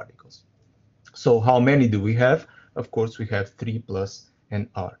neutral particles. So how many do we have? Of course, we have 3 plus and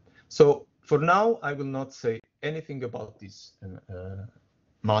R. So for now, I will not say anything about these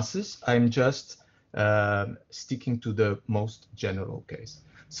masses. I'm just sticking to the most general case.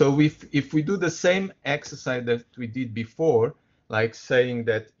 So if we do the same exercise that we did before, like saying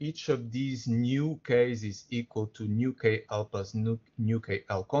that each of these new k's is equal to nu kl plus nu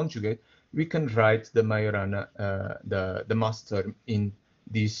kl conjugate, we can write the Majorana, the mass term in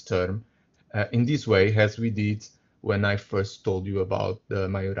this term, in this way, as we did when I first told you about the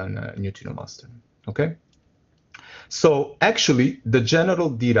Majorana neutrino mass term. Okay? So actually, the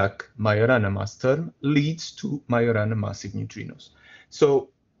general Dirac Majorana mass term leads to Majorana massive neutrinos. So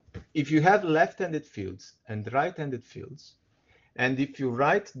if you have left-handed fields and right-handed fields, and if you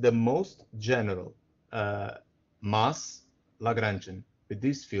write the most general mass Lagrangian with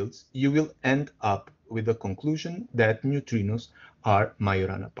these fields, you will end up with the conclusion that neutrinos are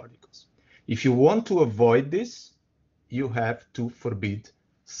Majorana particles. If you want to avoid this, you have to forbid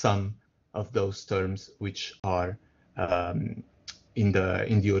some of those terms which are in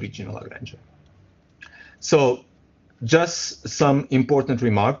the original Lagrangian. So just some important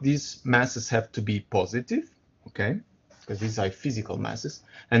remark: these masses have to be positive, okay, because these are physical masses,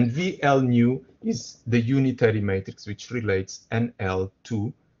 and VL nu is the unitary matrix which relates NL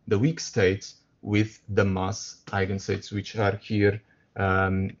to the weak states with the mass eigenstates, which are here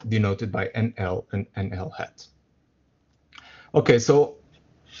denoted by NL and NL hat. Okay, so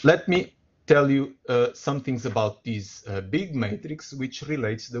let me tell you some things about this big matrix which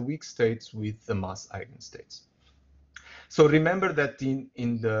relates the weak states with the mass eigenstates. So remember that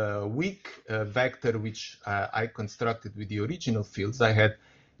in the weak vector which I constructed with the original fields, I had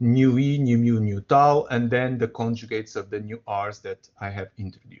nu e, nu mu, nu tau, and then the conjugates of the nu r's that I have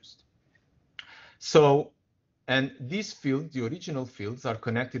introduced. So, and these fields, the original fields, are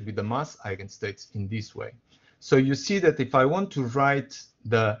connected with the mass eigenstates in this way. So you see that if I want to write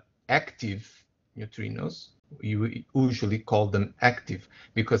the active neutrinos, you usually call them active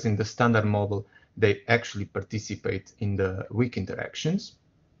because in the standard model they actually participate in the weak interactions.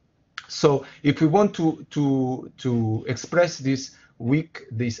 So if we want to express these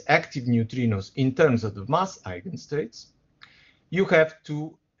active neutrinos in terms of the mass eigenstates, you have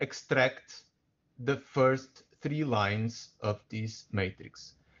to extract the first 3 lines of this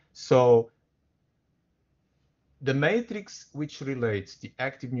matrix. So the matrix which relates the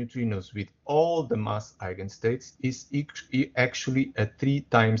active neutrinos with all the mass eigenstates is actually a 3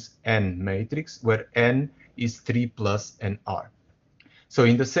 times n matrix, where n is 3 plus nr. So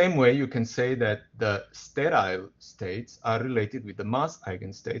in the same way, you can say that the sterile states are related with the mass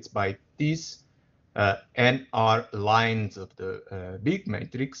eigenstates by these nr lines of the big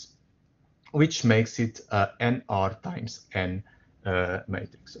matrix, which makes it nr times n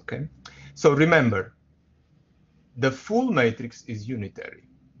matrix. Okay, so remember, the full matrix is unitary,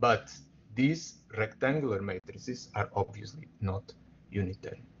 but these rectangular matrices are obviously not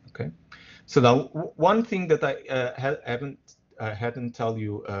unitary. Okay, so now one thing that I hadn't tell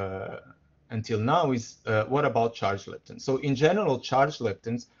you until now is what about charge leptons? So in general, charge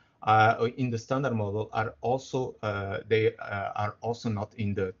leptons in the standard model are also are also not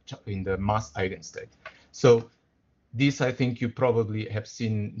in the mass eigenstate. So this, I think you probably have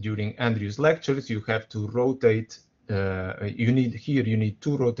seen during Andrew's lectures. You have to rotate. You need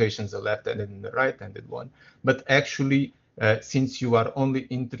 2 rotations, a left-handed and a right-handed one. But actually, since you are only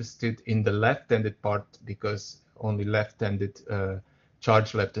interested in the left-handed part, because only left-handed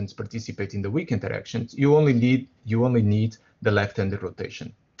charge leptons participate in the weak interactions, you only need the left-handed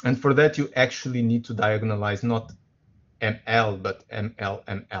rotation. And for that, you actually need to diagonalize not ML, but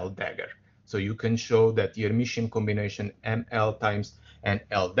ML dagger. So you can show that the Hermitian combination ML times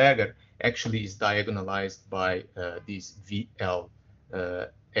NL dagger actually is diagonalized by this VL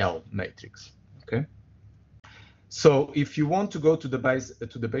L matrix. Okay. So if you want to go to the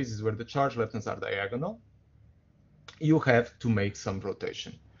basis where the charge leptons are diagonal, you have to make some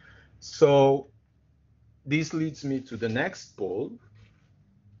rotation. So this leads me to the next pole,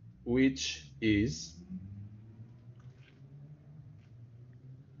 which is,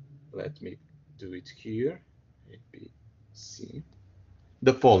 let me do it here, A, B, C,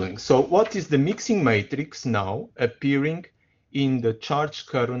 the following. So what is the mixing matrix now appearing in the charge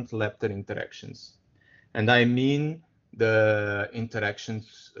current lepton interactions? And I mean the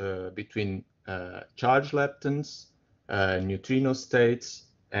interactions between charge leptons, neutrino states,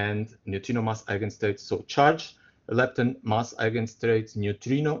 and neutrino mass eigenstates. So charge lepton mass eigenstates,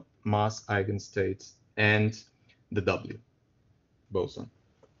 neutrino mass eigenstates, and the W boson.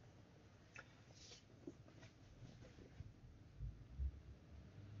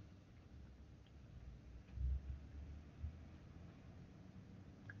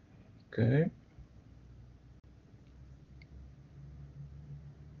 Okay.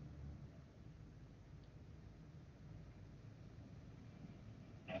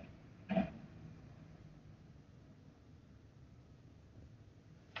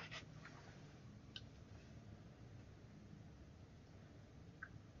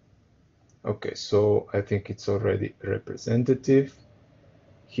 Okay, so I think it's already representative.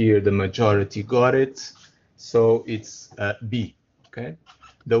 Here the majority got it, so it's B, okay?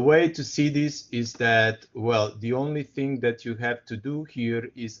 The way to see this is that, well, the only thing that you have to do here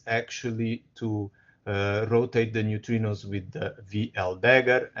is actually to rotate the neutrinos with the VL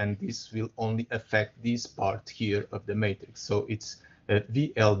dagger, and this will only affect this part here of the matrix. So it's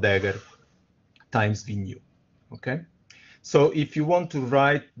VL dagger times V nu, okay? So if you want to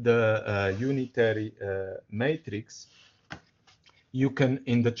write the unitary matrix, you can,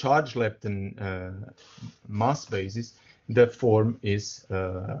 in the charge lepton mass basis, the form is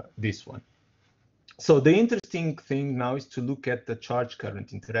this one. So the interesting thing now is to look at the charge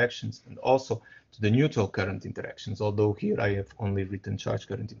current interactions and also to the neutral current interactions, although here I have only written charge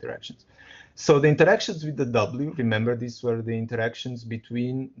current interactions. So the interactions with the W, remember these were the interactions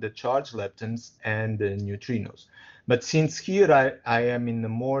between the charge leptons and the neutrinos. But since here I am in a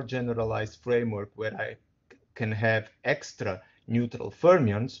more generalized framework where I can have extra neutral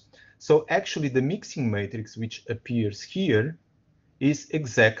fermions, so actually the mixing matrix which appears here is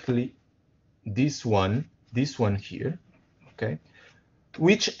exactly this one here, okay,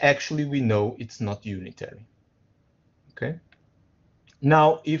 which actually we know it's not unitary, okay.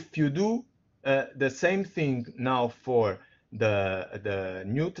 Now, if you do the same thing now for the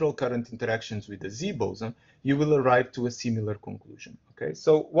neutral current interactions with the Z boson, you will arrive to a similar conclusion, okay.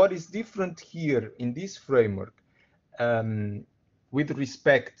 So what is different here in this framework with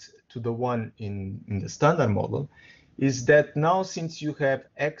respect to the one in the standard model is that now, since you have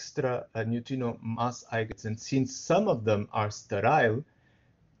extra neutrino mass eigenstates, and since some of them are sterile,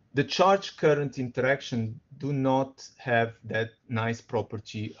 the charge current interaction do not have that nice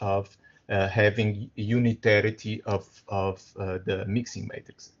property of having unitarity of the mixing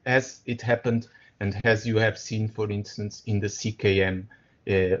matrix, as it happened and as you have seen, for instance, in the CKM,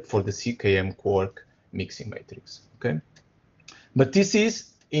 for the CKM quark mixing matrix, okay? But this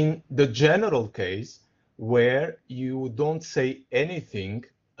is in the general case where you don't say anything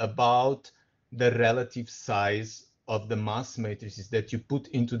about the relative size of the mass matrices that you put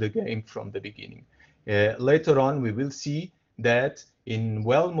into the game from the beginning. Later on, we will see that in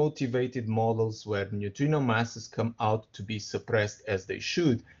well-motivated models where neutrino masses come out to be suppressed as they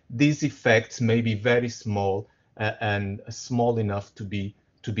should, these effects may be very small and small enough to be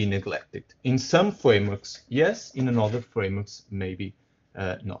neglected. In some frameworks, yes. In other frameworks, maybe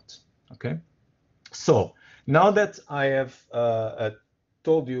not. Okay. So now that I have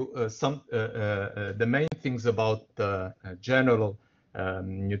told you the main things about the general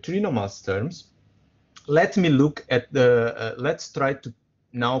neutrino mass terms, let me look at the. Let's try to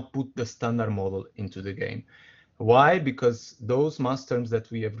now put the standard model into the game. Why? Because those mass terms that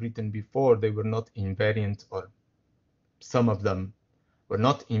we have written before, they were not invariant, or some of them were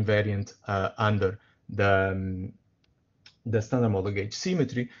not invariant under the standard model gauge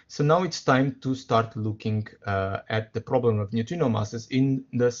symmetry. So now it's time to start looking at the problem of neutrino masses in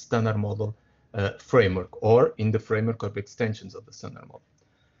the standard model framework, or in the framework of extensions of the standard model.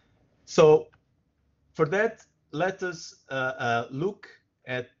 So for that, let us look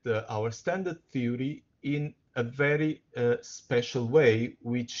at our standard theory in a very special way,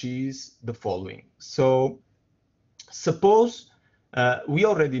 which is the following. So suppose we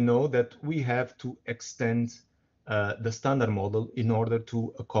already know that we have to extend the standard model in order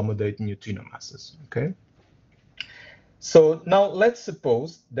to accommodate neutrino masses, okay? So now let's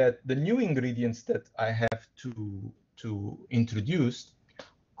suppose that the new ingredients that I have to introduce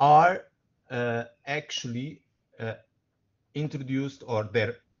are actually introduced, or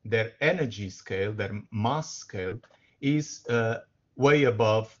their energy scale, their mass scale is way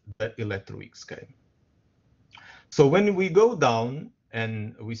above the electroweak scale. So when we go down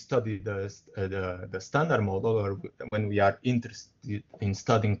and we study the standard model, or when we are interested in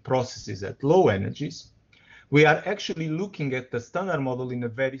studying processes at low energies, we are actually looking at the standard model in a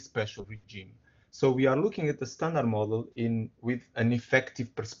very special regime. So we are looking at the standard model with an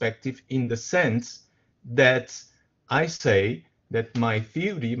effective perspective, in the sense that I say that my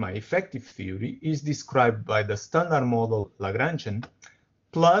theory, my effective theory, is described by the standard model Lagrangian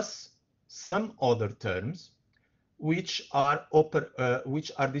plus some other terms which are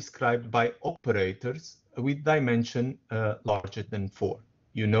described by operators with dimension larger than 4.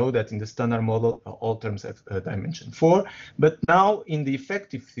 You know that in the standard model, all terms have dimension 4, but now in the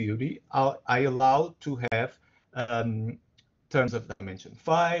effective theory, I allow to have terms of dimension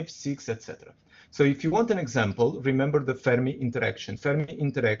 5, 6, etc. So if you want an example, remember the Fermi interaction. Fermi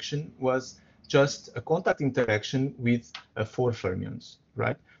interaction was just a contact interaction with 4 fermions,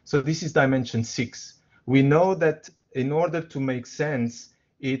 right? So this is dimension 6. We know that in order to make sense,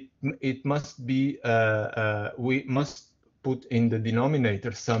 it must be, we must put in the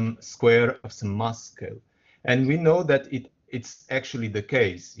denominator some square of some mass scale. And we know that it's actually the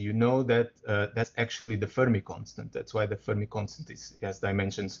case. You know that that's actually the Fermi constant. That's why the Fermi constant has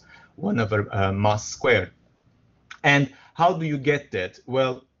dimensions 1/, mass squared. And how do you get that?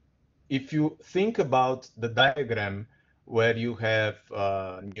 Well, if you think about the diagram where you have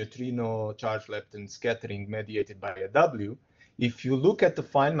neutrino charge lepton scattering mediated by a W, if you look at the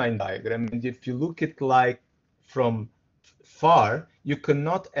Feynman diagram, and if you look at like from far, you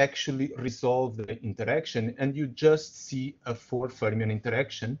cannot actually resolve the interaction, and you just see a 4 fermion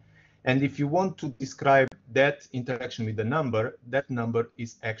interaction. And if you want to describe that interaction with a number, that number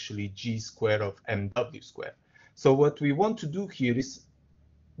is actually G square of MW square. So what we want to do here is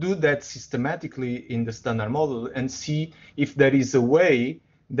do that systematically in the standard model and see if there is a way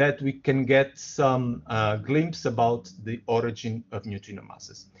that we can get some glimpse about the origin of neutrino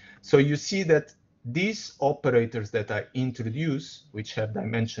masses. So you see that these operators that I introduce, which have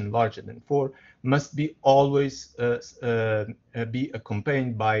dimension larger than 4, must be always be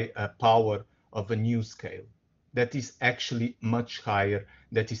accompanied by a power of a new scale that is actually much higher,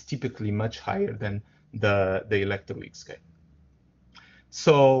 that is typically much higher than the electroweak scale.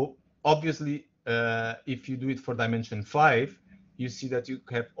 So obviously, if you do it for dimension 5, you see that you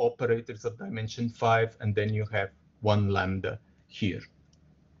have operators of dimension 5, and then you have 1 lambda here.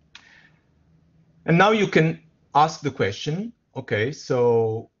 And now you can ask the question, okay,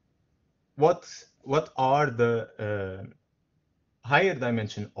 so what are the higher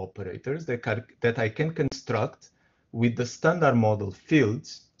dimension operators that I can construct with the standard model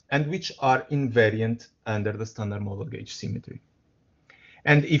fields, and which are invariant under the standard model gauge symmetry?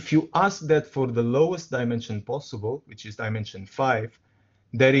 And if you ask that for the lowest dimension possible, which is dimension 5,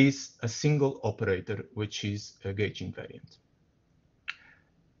 there is a single operator which is a gauge invariant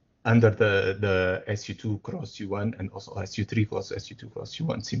under the SU2 cross U1 and also SU3 cross SU2 cross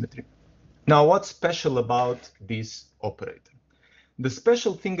U1 symmetry. Now, what's special about this operator? The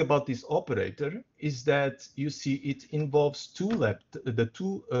special thing about this operator is that you see it involves the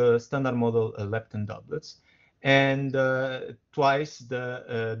two standard model lepton doublets, and twice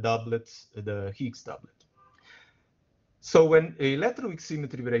the doublet, the Higgs doublet. So when electroweak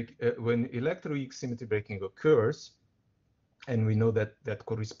symmetry breaking occurs, and we know that that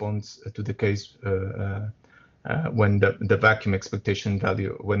corresponds to the case when the vacuum expectation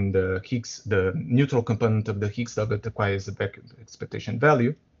value, when the neutral component of the Higgs doublet acquires the vacuum expectation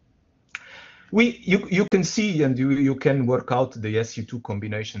value, you can see, and you can work out the SU2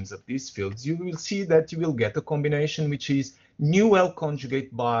 combinations of these fields. You will see that you will get a combination which is nu L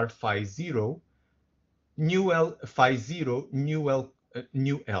conjugate bar phi 0, nu L phi 0, nu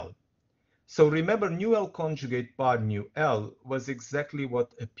L. So remember, nu L conjugate bar nu L was exactly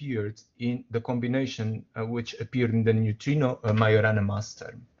what appeared in the combination which appeared in the neutrino Majorana mass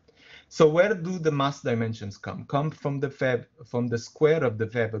term. So where do the mass dimensions come? Come from the Feb, from the square of the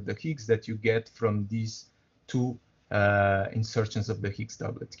Feb of the Higgs that you get from these two insertions of the Higgs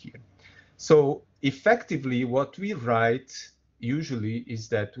doublet here. So effectively, what we write usually is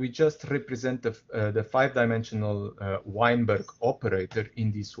that we just represent the five-dimensional Weinberg operator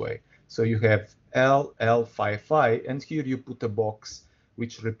in this way. So you have L, L, phi, phi, and here you put a box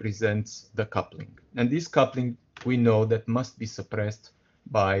which represents the coupling. And this coupling, we know that must be suppressed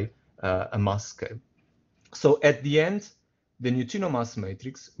by a mass scale. So at the end, the neutrino mass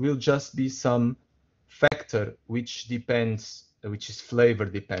matrix will just be some factor which depends, which is flavor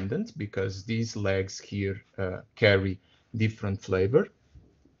dependent, because these legs here carry different flavor.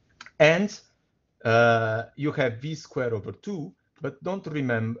 And you have v squared over 2, but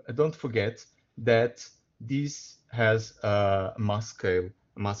don't forget that this has a mass scale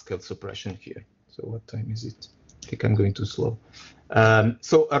suppression here. So what time is it? I think I'm going too slow.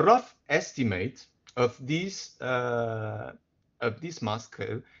 So a rough estimate of this mass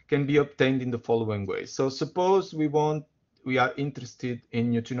scale can be obtained in the following way. So suppose we are interested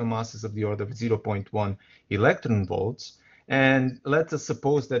in neutrino masses of the order of 0.1 electron volts, and let us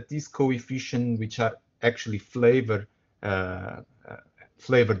suppose that these coefficients, which are actually flavor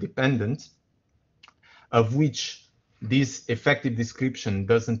dependent, of which this effective description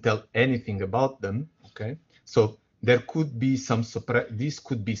doesn't tell anything about them. Okay, so there could be some this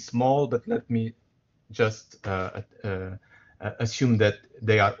could be small, but let me just assume that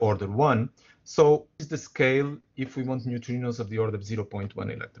they are order 1. So this is the scale if we want neutrinos of the order of 0.1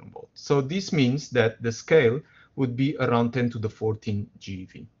 electron volt. So this means that the scale would be around 10 to the 14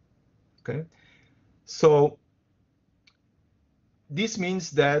 GeV. Okay, so this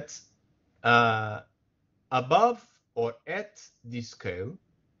means that above or at this scale,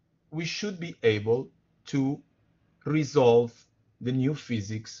 we should be able to resolve the new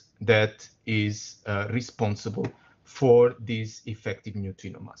physics that is responsible for these effective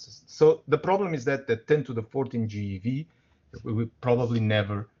neutrino masses. So the problem is that at 10 to the 14 GeV, we will probably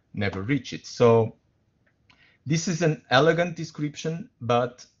never reach it. So this is an elegant description,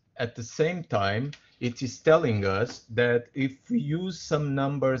 but at the same time, it is telling us that if we use some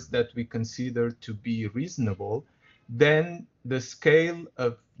numbers that we consider to be reasonable, then the scale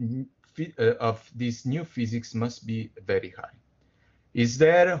of this new physics must be very high. Is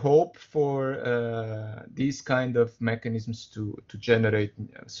there hope for these kind of mechanisms to generate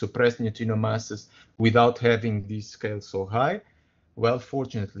suppressed neutrino masses without having this scale so high? Well,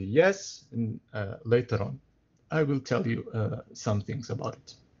 fortunately, yes. And later on, I will tell you some things about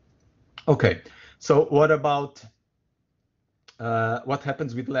it. Okay, so what about what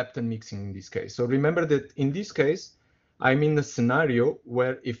happens with lepton mixing in this case? So remember that in this case, I'm in a scenario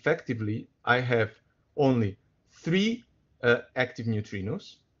where effectively I have only 3 active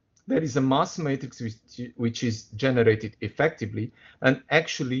neutrinos. There is a mass matrix which is generated effectively, and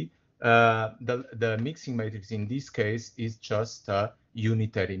actually the mixing matrix in this case is just a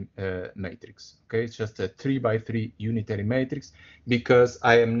unitary matrix. Okay, it's just a 3 by 3 unitary matrix, because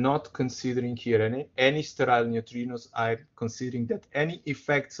I am not considering here any sterile neutrinos. I'm considering that any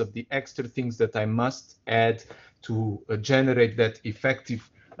effects of the extra things that I must add to generate that effective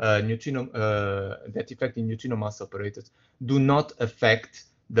neutrino mass operators do not affect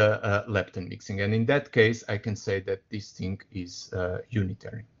the lepton mixing. And in that case, I can say that this thing is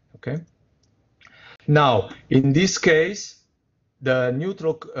unitary. Okay. Now, in this case, the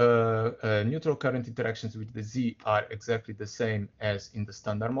neutral current interactions with the Z are exactly the same as in the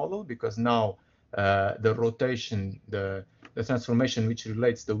standard model, because now the rotation, the transformation which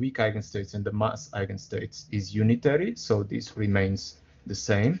relates the weak eigenstates and the mass eigenstates is unitary, so this remains the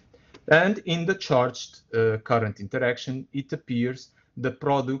same. And in the charged current interaction, it appears the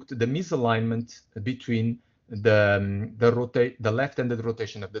product, the misalignment between the left-handed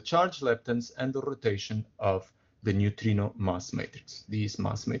rotation of the charged leptons and the rotation of the neutrino mass matrix, this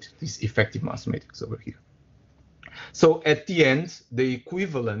effective mass matrix over here. So at the end, the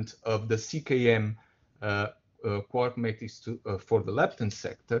equivalent of the CKM quark matrix for the lepton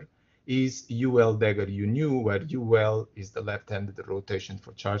sector is UL dagger U nu, where UL is the left-handed rotation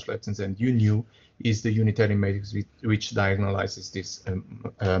for charged leptons, and U nu is the unitary matrix which diagonalizes this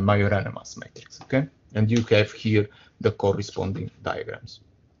Majorana mass matrix. Okay, and you have here the corresponding diagrams.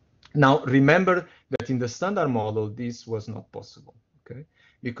 Now, remember that in the standard model, this was not possible, okay?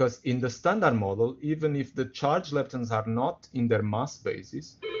 Because in the standard model, even if the charged leptons are not in their mass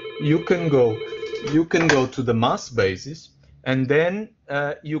basis, you can go to the mass basis, and then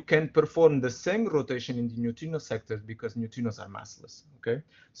you can perform the same rotation in the neutrino sectors, because neutrinos are massless, okay?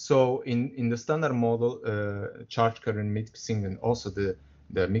 So in the standard model, charge current mixing and also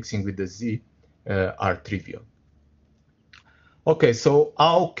the mixing with the Z are trivial. Okay, so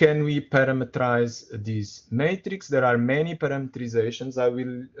how can we parameterize this matrix? There are many parameterizations. I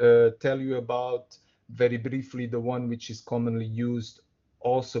will tell you about very briefly the one which is commonly used,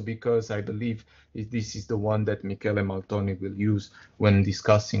 also because I believe this is the one that Michele Maltoni will use when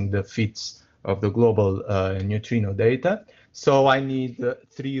discussing the fits of the global neutrino data. So I need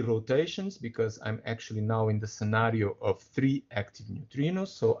 3 rotations because I'm actually now in the scenario of 3 active neutrinos.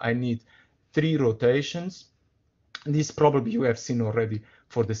 So I need 3 rotations. This probably you have seen already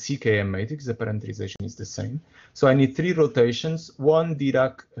for the CKM matrix, the parameterization is the same. So I need 3 rotations, 1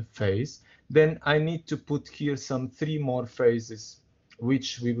 Dirac phase. Then I need to put here some 3 more phases,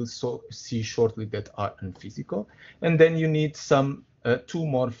 which we will see shortly that are unphysical. And then you need some 2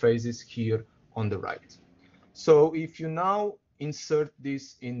 more phases here on the right. So if you now insert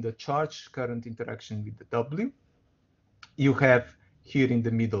this in the charge current interaction with the W, you have here in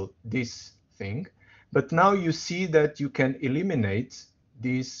the middle this thing. But now you see that you can eliminate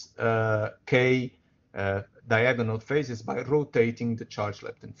these K diagonal phases by rotating the charge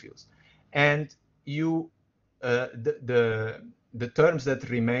lepton fields. And you, the terms that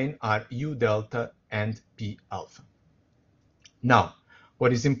remain are U delta and P alpha. Now,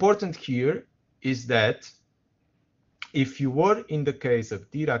 what is important here is that if you were in the case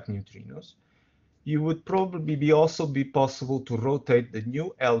of Dirac neutrinos, you would probably also be possible to rotate the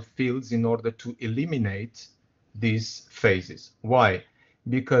new L fields in order to eliminate these phases. Why?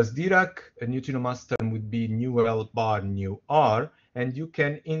 Because Dirac neutrino mass term would be nu L bar nu R, and you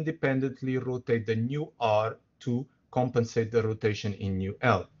can independently rotate the nu R to compensate the rotation in nu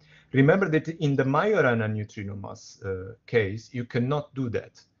L. Remember that in the Majorana neutrino mass case, you cannot do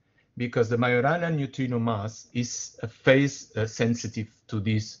that because the Majorana neutrino mass is a phase sensitive to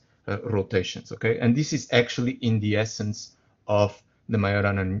these rotations, okay? And this is actually in the essence of the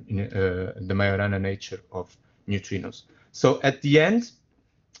Majorana nature of neutrinos. So at the end,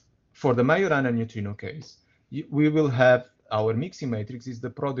 for the Majorana neutrino case, we will have our mixing matrix is the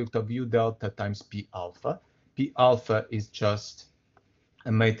product of U delta times P alpha. P alpha is just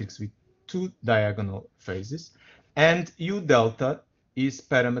a matrix with 2 diagonal phases, and U delta is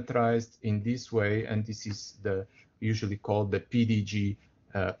parameterized in this way, and this is the usually called the PDG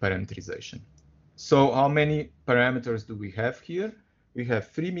parameterization. So how many parameters do we have here? We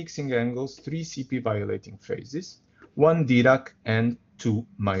have 3 mixing angles, 3 CP violating phases, 1 Dirac, and 2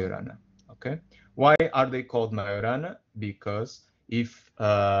 Majorana. Okay. Why are they called Majorana? Because if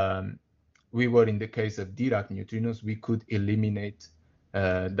we were in the case of Dirac neutrinos, we could eliminate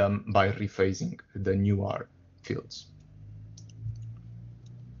them by rephasing the nu R fields.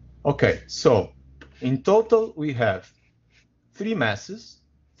 Okay, so in total we have 3 masses,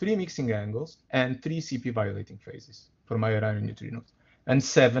 3 mixing angles, and 3 CP violating phases for Majorana neutrinos, and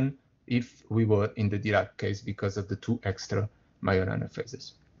 7 if we were in the Dirac case because of the 2 extra Majorana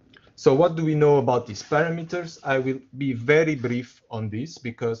phases. So what do we know about these parameters? I will be very brief on this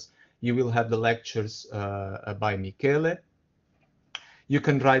because you will have the lectures by Michele. You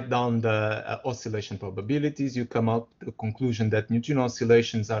can write down the oscillation probabilities. You come out to the conclusion that neutrino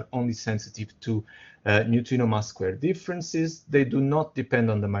oscillations are only sensitive to neutrino mass square differences. They do not depend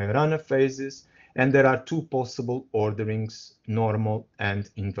on the Majorana phases. And there are 2 possible orderings, normal and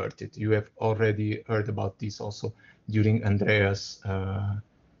inverted. You have already heard about this also during Andrea's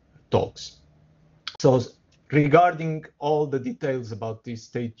talks. So regarding all the details about this,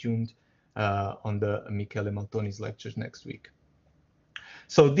 stay tuned on the Michele Maltoni's lectures next week.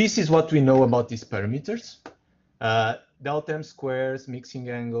 So this is what we know about these parameters. Delta M squares, mixing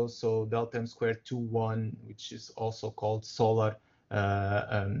angles, so delta M squared 2, 1, which is also called solar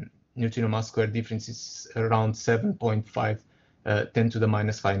neutrino mass square difference is around 7.5 10 to the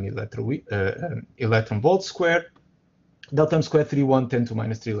minus 5 electron volt square. Delta M squared 3, 1, 10 to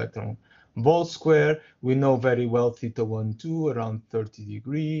minus 3 electron volt square. We know very well theta 1, 2 around 30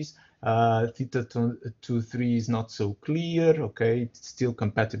 degrees. Theta 2, 3 is not so clear. Okay, it's still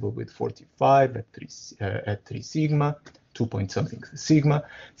compatible with 45 at 3 sigma, 2 point something sigma.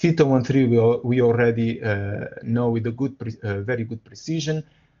 Theta 1, 3 we already know with a very good precision.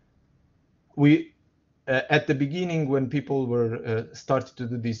 We at the beginning, when people were started to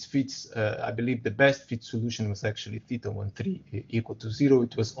do these fits, I believe the best fit solution was actually theta 1, 3 equal to 0.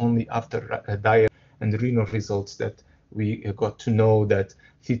 It was only after Dyer and Reno results that we got to know that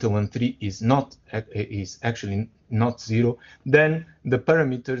theta 1, 3 is actually not 0. Then the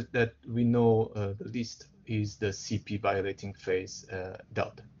parameter that we know the least is the CP violating phase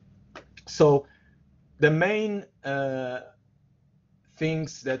delta. So the main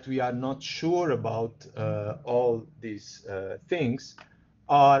things that we are not sure about all these things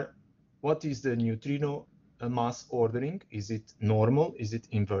are what is the neutrino mass ordering? Is it normal? Is it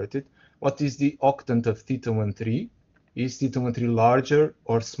inverted? What is the octant of theta 1, 3? Is theta 1, 3 larger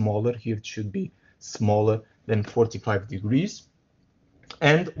or smaller? Here it should be smaller than 45 degrees,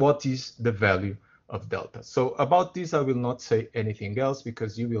 and what is the value of delta. So about this, I will not say anything else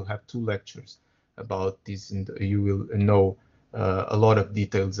because you will have 2 lectures about this, and you will know a lot of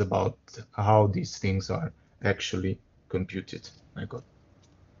details about how these things are actually computed. My God.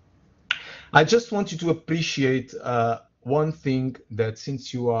 I just want you to appreciate one thing, that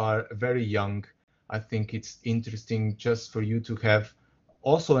since you are very young, I think it's interesting just for you to have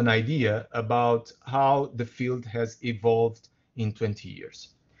also an idea about how the field has evolved in 20 years.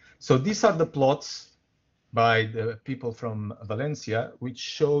 So these are the plots by the people from Valencia, which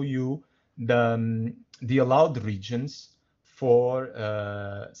show you the allowed regions for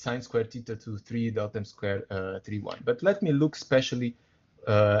sine squared theta 2 3 delta m squared 3 1. But let me look specially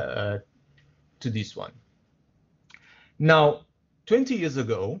to this one. Now, 20 years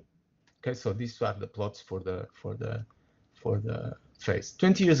ago, okay, so these are the plots for the phase.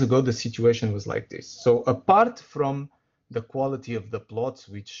 20 years ago, the situation was like this. So apart from the quality of the plots,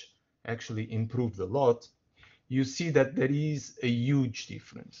 which actually improved a lot, you see that there is a huge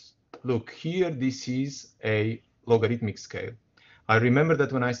difference. Look, here, this is a logarithmic scale. I remember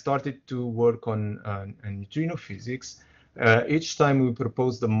that when I started to work on neutrino physics, each time we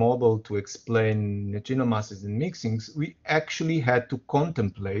proposed a model to explain neutrino masses and mixings, we actually had to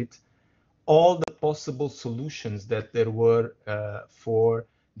contemplate all the possible solutions that there were for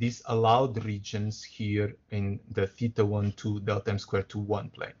these allowed regions here in the theta 1 2 delta m squared 2 1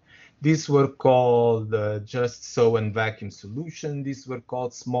 plane. These were called just so and vacuum solution. These were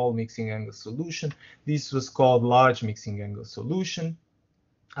called small mixing angle solution. This was called large mixing angle solution.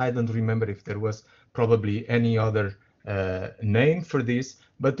 I don't remember if there was probably any other name for this,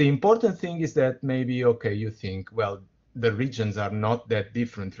 but the important thing is that maybe, okay, you think, well, the regions are not that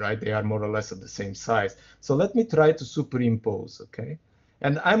different, right? They are more or less of the same size. So let me try to superimpose, okay?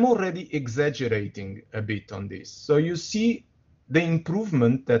 And I'm already exaggerating a bit on this. So you see the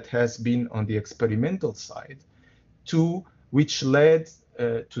improvement that has been on the experimental side, to which led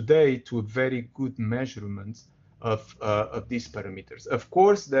today to a very good measurement of these parameters. Of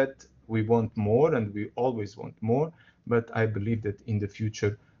course, that we want more, and we always want more, but I believe that in the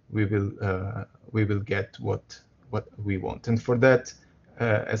future we will get what we want. And for that,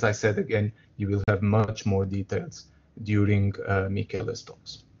 as I said again, you will have much more details during Michele's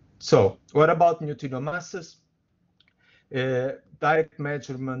talks. So what about neutrino masses? Direct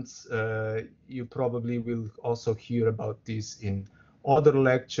measurements, you probably will also hear about this in other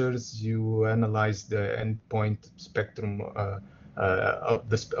lectures. You analyze the endpoint spectrum of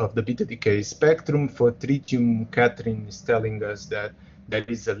the beta decay spectrum. For tritium, Catherine is telling us that there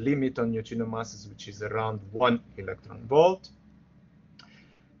is a limit on neutrino masses, which is around 1 electron volt.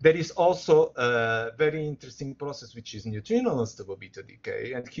 There is also a very interesting process, which is neutrino unstable beta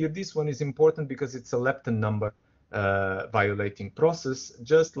decay. And here, this one is important because it's a lepton number violating process,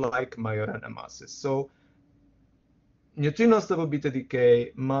 just like Majorana masses. So neutrino unstable beta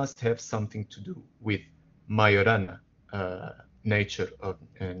decay must have something to do with Majorana nature of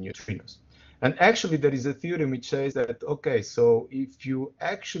neutrinos. And actually, there is a theorem which says that, okay, so if you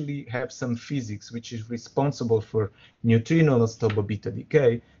actually have some physics which is responsible for neutrino unstable beta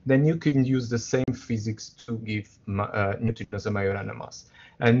decay, then you can use the same physics to give neutrinos a Majorana mass.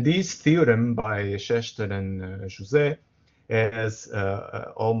 And this theorem by Schechter and José has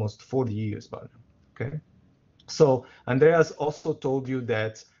almost 40 years by now, okay? So Andreas also told you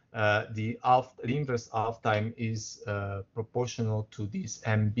that the inverse half time is proportional to this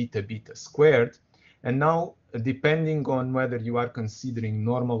m beta beta squared. And now, depending on whether you are considering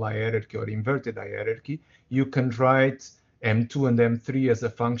normal hierarchy or inverted hierarchy, you can write m2 and m3 as a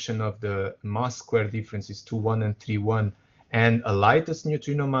function of the mass square differences 2 1 and 3 1 and a lightest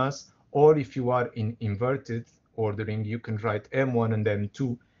neutrino mass. Or if you are in inverted ordering, you can write m1 and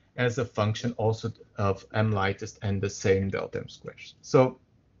m2 as a function also of m lightest and the same delta m squares. So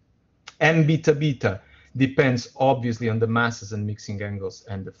m beta beta depends obviously on the masses and mixing angles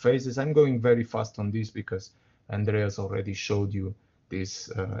and the phases. I'm going very fast on this because Andreas already showed you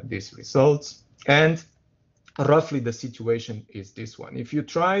these results. And roughly the situation is this one. If you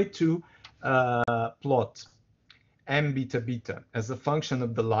try to plot m beta beta as a function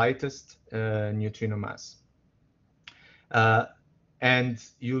of the lightest neutrino mass, and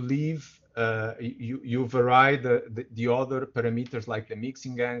you leave you vary the other parameters like the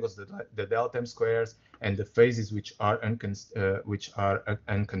mixing angles, the delta m squares, and the phases which are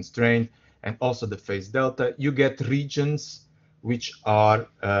unconstrained, and also the phase delta. You get regions which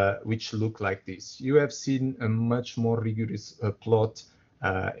look like this. You have seen a much more rigorous plot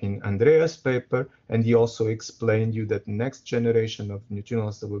in Andrea's paper, and he also explained you that next generation of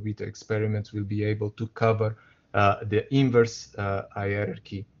neutrino double beta experiments will be able to cover the inverse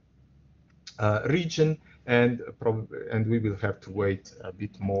hierarchy region, and we will have to wait a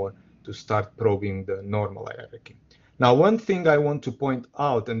bit more to start probing the normal hierarchy. Now, one thing I want to point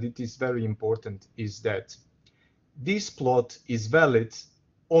out, and it is very important, is that this plot is valid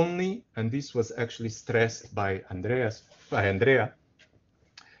only, and this was actually stressed by Andrea.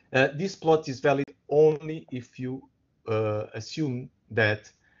 This plot is valid only if you assume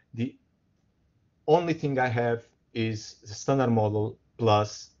that the only thing I have is the standard model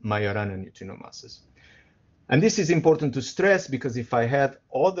plus Majorana neutrino masses. And this is important to stress, because if I have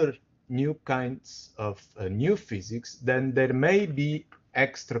other new kinds of new physics, then there may be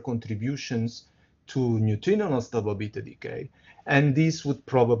extra contributions to neutrino double beta decay, and this would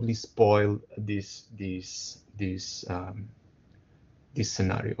probably spoil this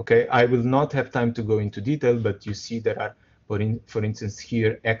scenario. Okay, I will not have time to go into detail, but you see there are, for instance,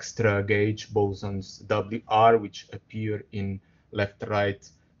 here extra gauge bosons WR, which appear in left-right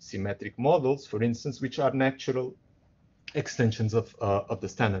symmetric models, for instance, which are natural extensions of the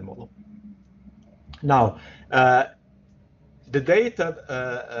standard model. Now, the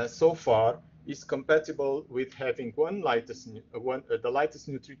data so far is compatible with having the lightest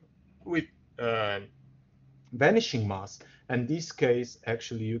neutrino with vanishing mass. And in this case,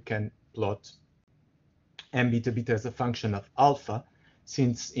 actually, you can plot m beta beta as a function of alpha,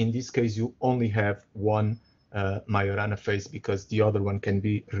 since in this case you only have one Majorana phase, because the other one can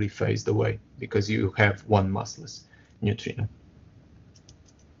be rephased away because you have one massless neutrino.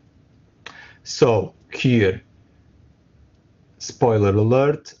 So here, spoiler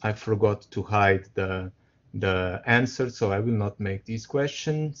alert, I forgot to hide the answer, so I will not make this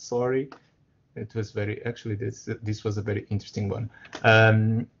question. Sorry, it was actually this was a very interesting one.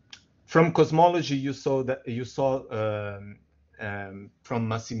 From cosmology, you saw from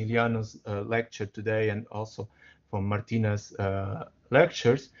Massimiliano's lecture today, and also from Martina's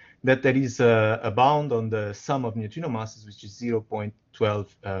lectures, that there is a bound on the sum of neutrino masses, which is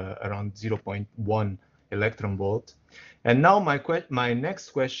 0.12, around 0.1 electron volt. And now my next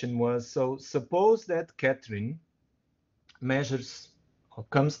question was, so suppose that Catherine measures or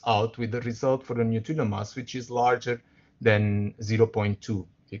comes out with the result for a neutrino mass which is larger than 0.2,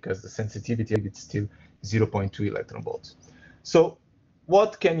 because the sensitivity is still 0.2 electron volts. So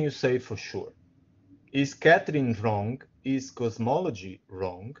what can you say for sure? Is Catherine wrong? Is cosmology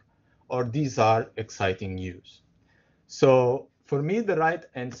wrong? Or these are exciting news? So for me, the right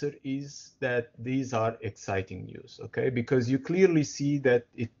answer is that these are exciting news, okay? Because you clearly see that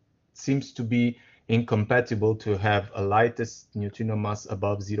it seems to be incompatible to have a lightest neutrino mass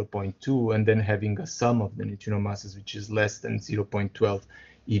above 0.2 and then having a sum of the neutrino masses which is less than 0.12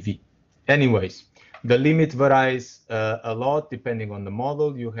 eV. Anyways, the limit varies a lot depending on the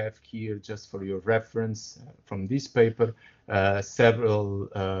model. You have here, just for your reference from this paper, several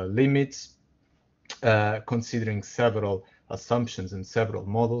limits considering several assumptions and several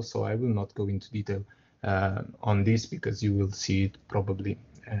models. So I will not go into detail on this, because you will see it probably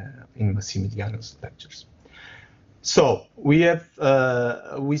in Massimiliano's lectures. So we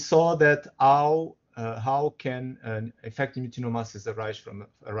saw that how can an effective neutrino masses arise from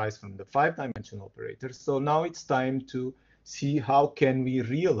the 5-dimensional operator. So now it's time to see how can we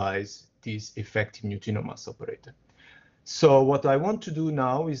realize this effective neutrino mass operator. So what I want to do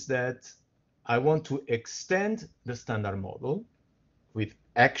now is that I want to extend the standard model with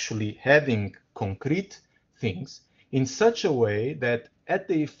actually having concrete things in such a way that at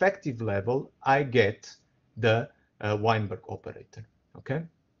the effective level, I get the Weinberg operator, okay?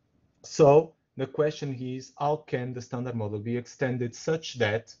 So the question is, how can the standard model be extended such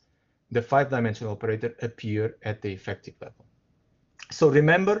that the 5-dimensional operator appear at the effective level? So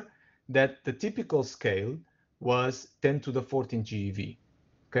remember that the typical scale was 10 to the 14 GeV,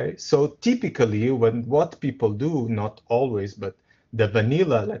 okay? So typically, what people do, not always, but the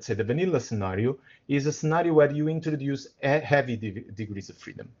vanilla, let's say the vanilla scenario, is a scenario where you introduce heavy degrees of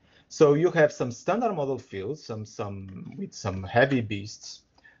freedom. So you have some standard model fields, with some heavy beasts.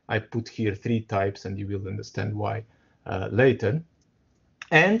 I put here 3 types, and you will understand why later.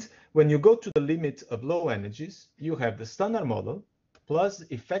 And when you go to the limit of low energies, you have the standard model plus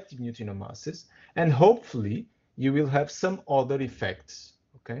effective neutrino masses, and hopefully you will have some other effects,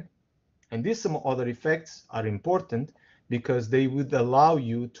 okay? And these some other effects are important because they would allow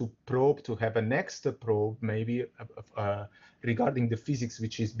you to probe, to have an extra probe, maybe regarding the physics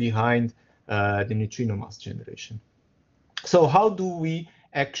which is behind the neutrino mass generation. So how do we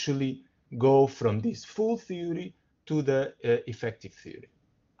actually go from this full theory to the effective theory.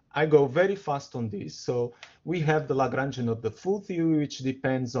 I go very fast on this. So we have the Lagrangian of the full theory, which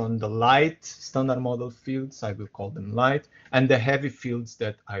depends on the light standard model fields, I will call them light, and the heavy fields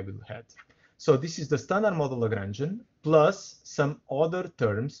that I will have. So this is the standard model Lagrangian plus some other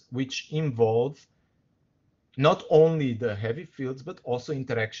terms which involve not only the heavy fields, but also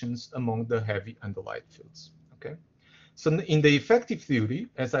interactions among the heavy and the light fields. Okay. So in the effective theory,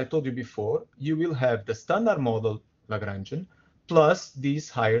 as I told you before, you will have the standard model Lagrangian plus these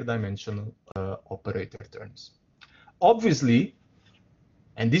higher dimensional operator terms. Obviously,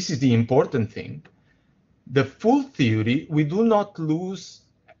 and this is the important thing, the full theory, we do not lose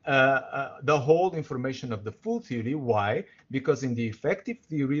the whole information of the full theory. Why? Because in the effective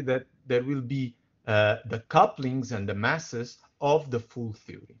theory that there will be the couplings and the masses of the full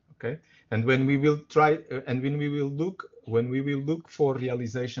theory. Okay, and when we will try and when we will look for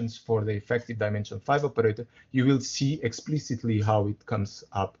realizations for the effective dimension 5 operator, you will see explicitly how it comes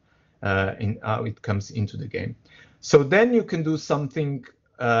up in how it comes into the game. So then you can do something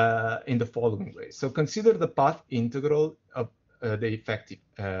in the following way. So consider the path integral of the effective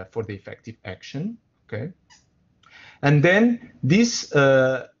for the effective action. Okay, and then this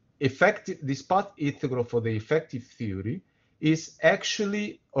this path integral for the effective theory is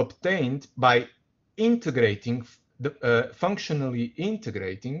actually obtained by integrating the functionally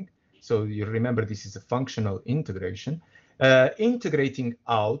integrating. So you remember this is a functional integration, integrating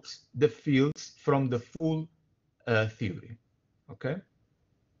out the fields from the full theory. Okay.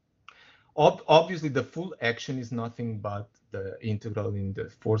 Obviously, the full action is nothing but the integral in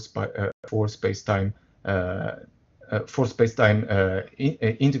the four space-time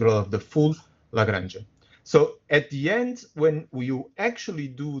integral of the full Lagrangian. So at the end, when you actually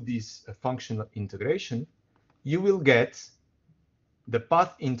do this functional integration, you will get the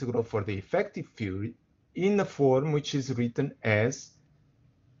path integral for the effective theory in a form which is written as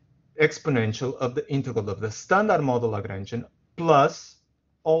exponential of the integral of the standard model Lagrangian plus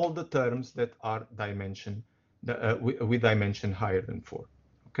all the terms that are dimension with dimension higher than 4.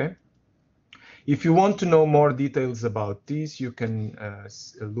 Okay. If you want to know more details about this, you can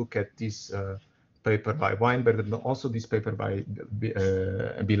look at this paper by Weinberg and also this paper by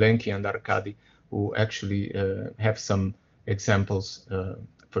Bilenki and Arkady, who actually have some examples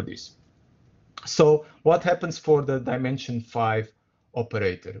for this. So what happens for the dimension 5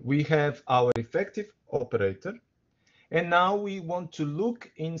 operator? We have our effective operator, and now we want to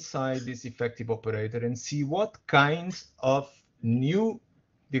look inside this effective operator and see what kinds of new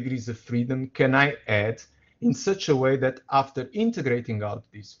degrees of freedom can I add in such a way that after integrating out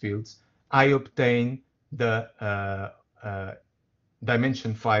these fields, I obtain the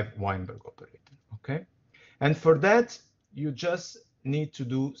dimension 5 Weinberg operator. Okay, and for that you just need to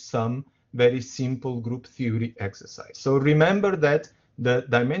do some very simple group theory exercise. So remember that the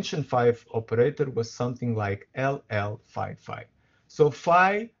dimension 5 operator was something like LL phi phi. So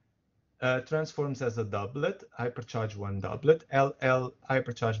phi transforms as a doublet, hypercharge 1 doublet, LL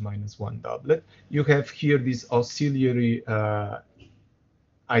hypercharge minus 1 doublet. You have here these auxiliary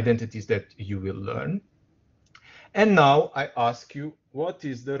identities that you will learn. And now I ask you, what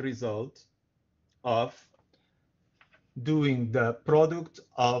is the result of doing the product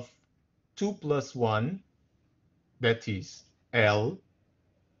of 2 plus 1, that is L,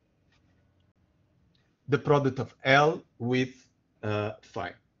 the product of L with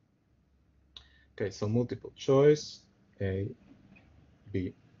phi. Okay, so multiple choice, A,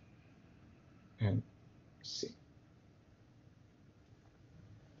 B, and C.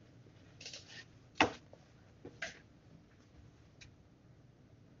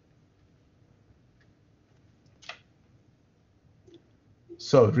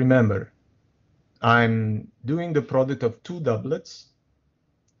 So remember, I'm doing the product of 2 doublets,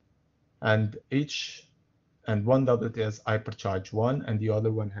 and one doublet has hypercharge 1 and the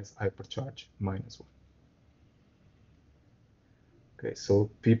other one has hypercharge minus 1. Okay, so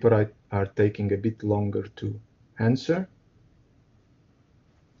people are taking a bit longer to answer.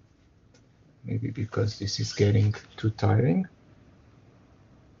 Maybe because this is getting too tiring.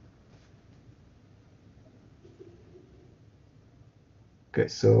 Okay,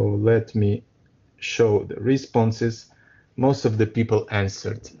 so let me show the responses. Most of the people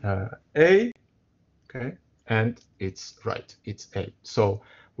answered A, okay, and it's right, it's A. So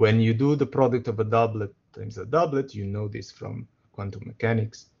when you do the product of a doublet times a doublet, you know this from quantum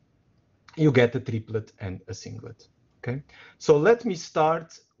mechanics, you get a triplet and a singlet, okay? So let me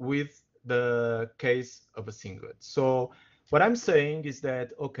start with the case of a singlet. So what I'm saying is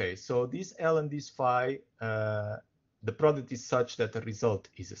that, okay, so this L and this phi, the product is such that the result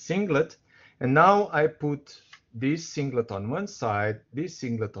is a singlet. And now I put this singlet on one side, this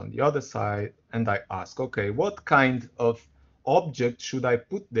singlet on the other side, and I ask, okay, what kind of object should I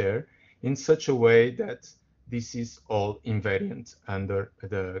put there in such a way that this is all invariant under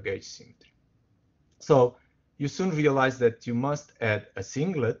the gauge symmetry? So you soon realize that you must add a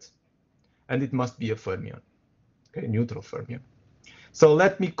singlet, and it must be a fermion, okay, neutral fermion. So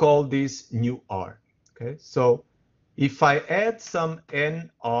let me call this nu R, okay? So if I add some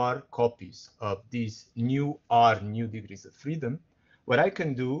nr copies of these new r, new degrees of freedom, what I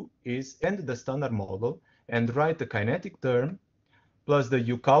can do is end the standard model and write the kinetic term plus the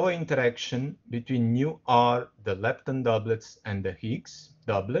Yukawa interaction between nu r, the lepton doublets, and the Higgs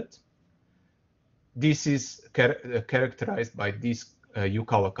doublet. This is characterized by this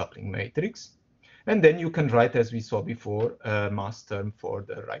Yukawa coupling matrix. And then you can write, as we saw before, a mass term for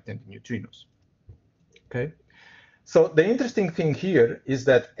the right-handed neutrinos. Okay. So the interesting thing here is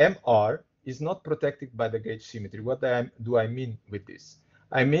that MR is not protected by the gauge symmetry. What do I mean with this?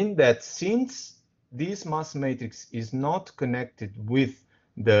 I mean that since this mass matrix is not connected with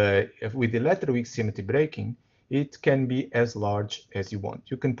the electroweak symmetry breaking, it can be as large as you want.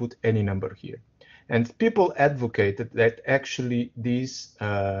 You can put any number here. And people advocated that actually these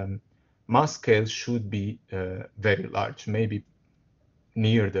mass scales should be very large, maybe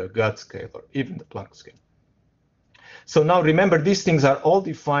near the Guth scale or even the Planck scale. So now remember, these things are all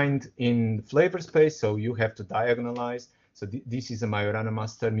defined in flavor space, so you have to diagonalize. So this is a Majorana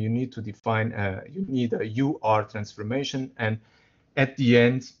mass term. You need to define, you need a UR transformation, and at the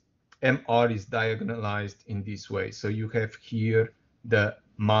end, MR is diagonalized in this way. So you have here the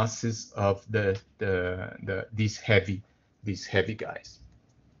masses of these heavy guys.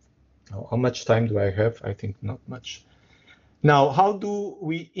 How much time do I have? I think not much. Now, how do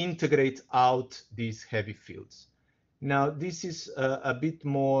we integrate out these heavy fields? Now, this is a bit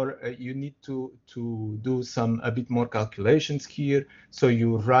more, you need to do a bit more calculations here. So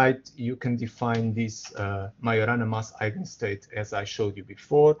you can define this Majorana mass eigenstate as I showed you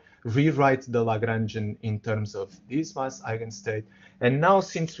before, rewrite the Lagrangian in terms of this mass eigenstate. And now,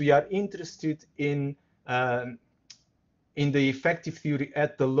 since we are interested in the effective theory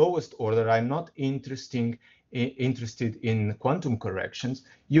at the lowest order, I'm not interested in quantum corrections,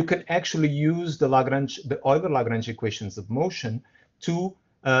 you can actually use the Euler-Lagrange equations of motion to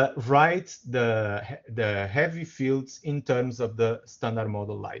write the heavy fields in terms of the standard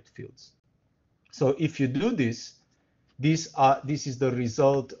model light fields. So if you do this, this is the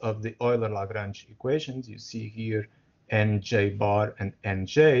result of the Euler-Lagrange equations. You see here Nj bar and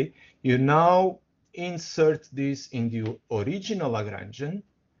Nj. You now insert this in the original Lagrangian.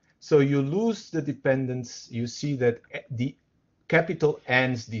 So you lose the dependence. You see that the capital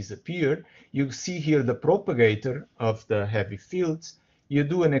N's disappear. You see here the propagator of the heavy fields. You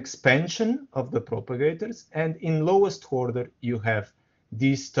do an expansion of the propagators, and in lowest order, you have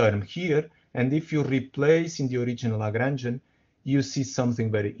this term here. And if you replace in the original Lagrangian, you see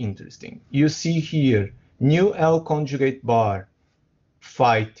something very interesting. You see here nu L conjugate bar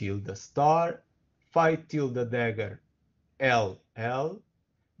phi tilde star, phi tilde dagger L L.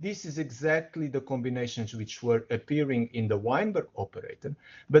 This is exactly the combinations which were appearing in the Weinberg operator,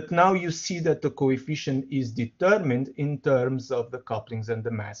 but now you see that the coefficient is determined in terms of the couplings and the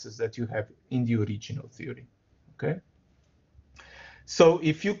masses that you have in the original theory, okay? So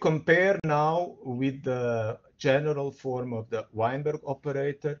if you compare now with the general form of the Weinberg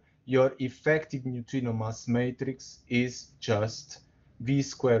operator, your effective neutrino mass matrix is just V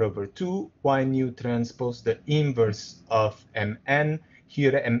square over 2 Y nu transpose the inverse of Mn.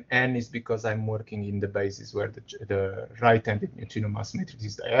 Here Mn is because I'm working in the basis where the right-handed neutrino mass matrix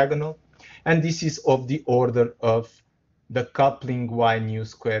is diagonal. And this is of the order of the coupling Y nu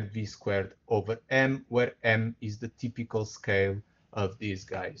squared V squared over M, where M is the typical scale of these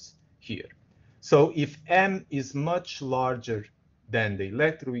guys here. So if M is much larger than the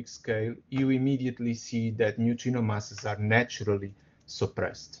electroweak scale, you immediately see that neutrino masses are naturally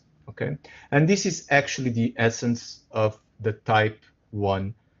suppressed, okay? And this is actually the essence of the type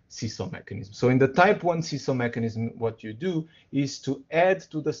 1 seesaw mechanism. So in the type 1 seesaw mechanism, what you do is to add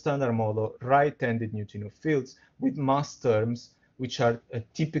to the standard model right-handed neutrino fields with mass terms which are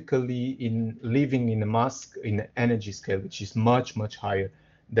typically living in a mass, in an energy scale, which is much, much higher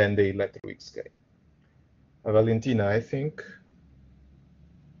than the electroweak scale. Valentina, I think.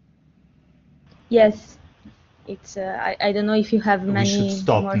 Yes, it's. I don't know if you have many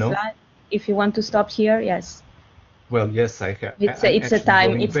more slides. If you want to stop here, yes. Well, yes, I have. It's a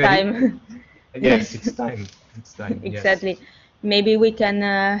time. It's time. Yes, it's time. It's time. Exactly. Yes. Maybe we can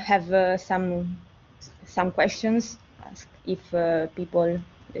have some questions. Ask if the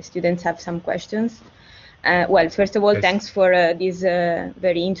students have some questions. Well, first of all, Yes. thanks for this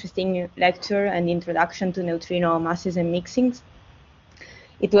very interesting lecture and introduction to neutrino masses and mixings.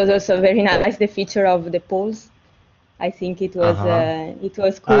 It was also very nice, the feature of the polls. I think it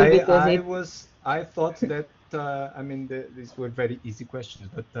was cool because I thought that I mean these were very easy questions,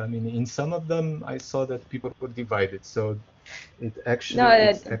 but I mean in some of them I saw that people were divided, so it's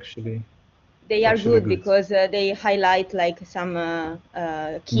actually they are actually good because they highlight like some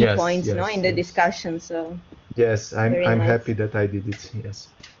key points, in the discussion. So yes, I'm nice. happy that I did it. Yes.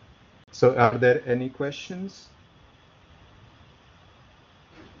 So are there any questions?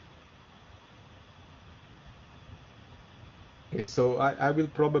 Okay, so I will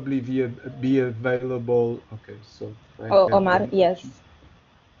probably be available. Okay, so Omar, yes.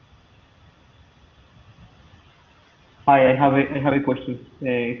 Hi, I have a question.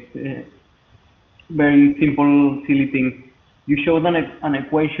 It's very simple, silly thing. You showed an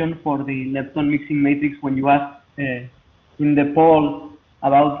equation for the lepton mixing matrix when you asked in the poll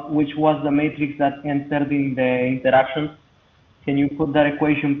about which was the matrix that entered in the interaction. Can you put that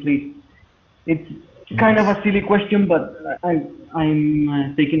equation, please? It's kind of a silly question, but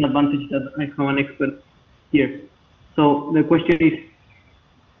I'm taking advantage that I have an expert here. So the question is,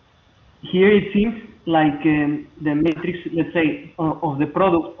 here it seems like the matrix, let's say, of the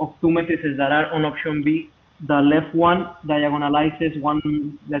product of two matrices that are on option B, the left one diagonalizes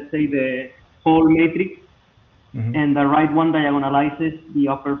one, let's say, the whole matrix, and the right one diagonalizes the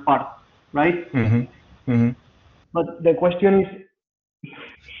upper part, right? But the question is,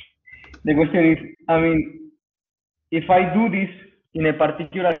 I mean, if I do this in a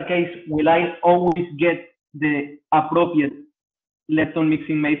particular case, will I always get the appropriate lepton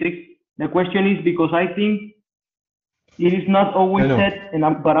mixing matrix? The question is because I think it is not always said,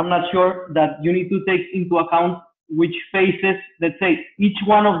 but I'm not sure that you need to take into account which phases, let's say, each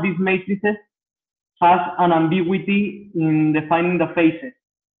one of these matrices has an ambiguity in defining the phases.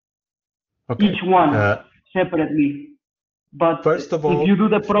 Okay. Each one separately. But first of all, if you do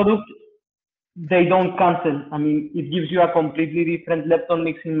the product, they don't cancel. I mean, it gives you a completely different lepton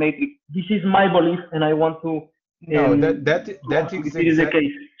mixing matrix. This is my belief, and I want to. No, that is the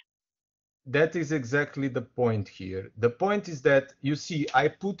case. That is exactly the point here. The point is that you see, I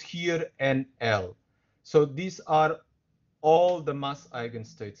put here an L. So these are all the mass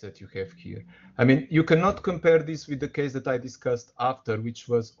eigenstates that you have here. I mean, you cannot compare this with the case that I discussed after, which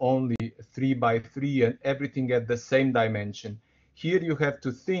was only 3 by 3 and everything at the same dimension. Here you have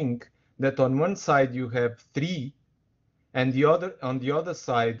to think that on one side you have 3, and on the other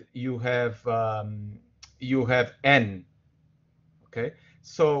side you have n. Okay,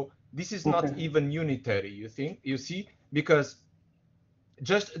 so this is not even unitary. You see, because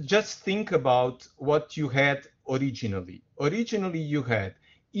just think about what you had originally. Originally you had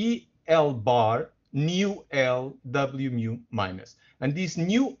EL bar nu L W mu minus, and these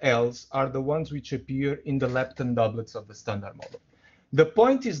new L's are the ones which appear in the lepton doublets of the standard model. The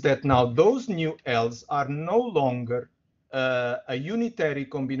point is that now those new L's are no longer a unitary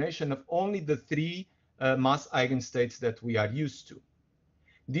combination of only the 3 mass eigenstates that we are used to.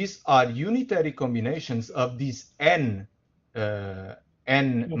 These are unitary combinations of these n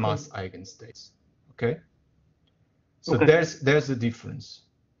mass eigenstates. Okay, so there's a difference.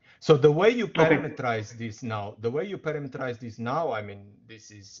 So the way you parameterize this now, I mean, this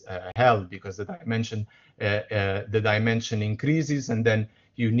is hell, because the dimension increases, and then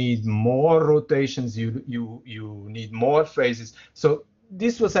you need more rotations, you need more phases. So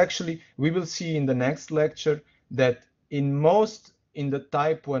this was actually, we will see in the next lecture that in the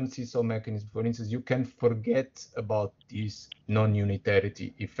type 1 seesaw mechanism, for instance, you can forget about these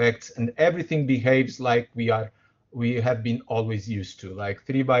non-unitarity effects, and everything behaves like we have been always used to, like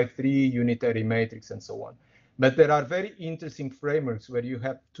 3 by 3 unitary matrix and so on. But there are very interesting frameworks where you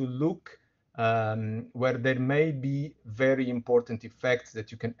have to look, where there may be very important effects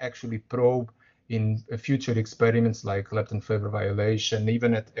that you can actually probe in future experiments, like lepton flavor violation,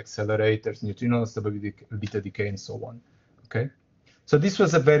 even at accelerators, neutrino stability, beta decay, and so on. Okay, so this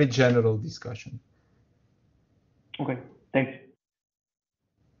was a very general discussion. Okay, thanks.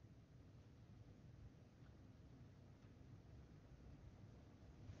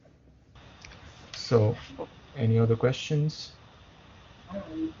 So, any other questions?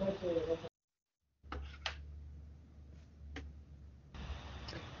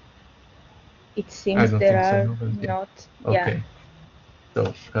 It seems there are not. Okay.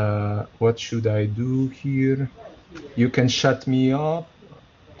 So, what should I do here? You can shut me off,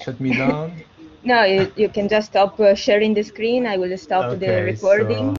 shut me down. No, you can just stop sharing the screen. I will stop the recording.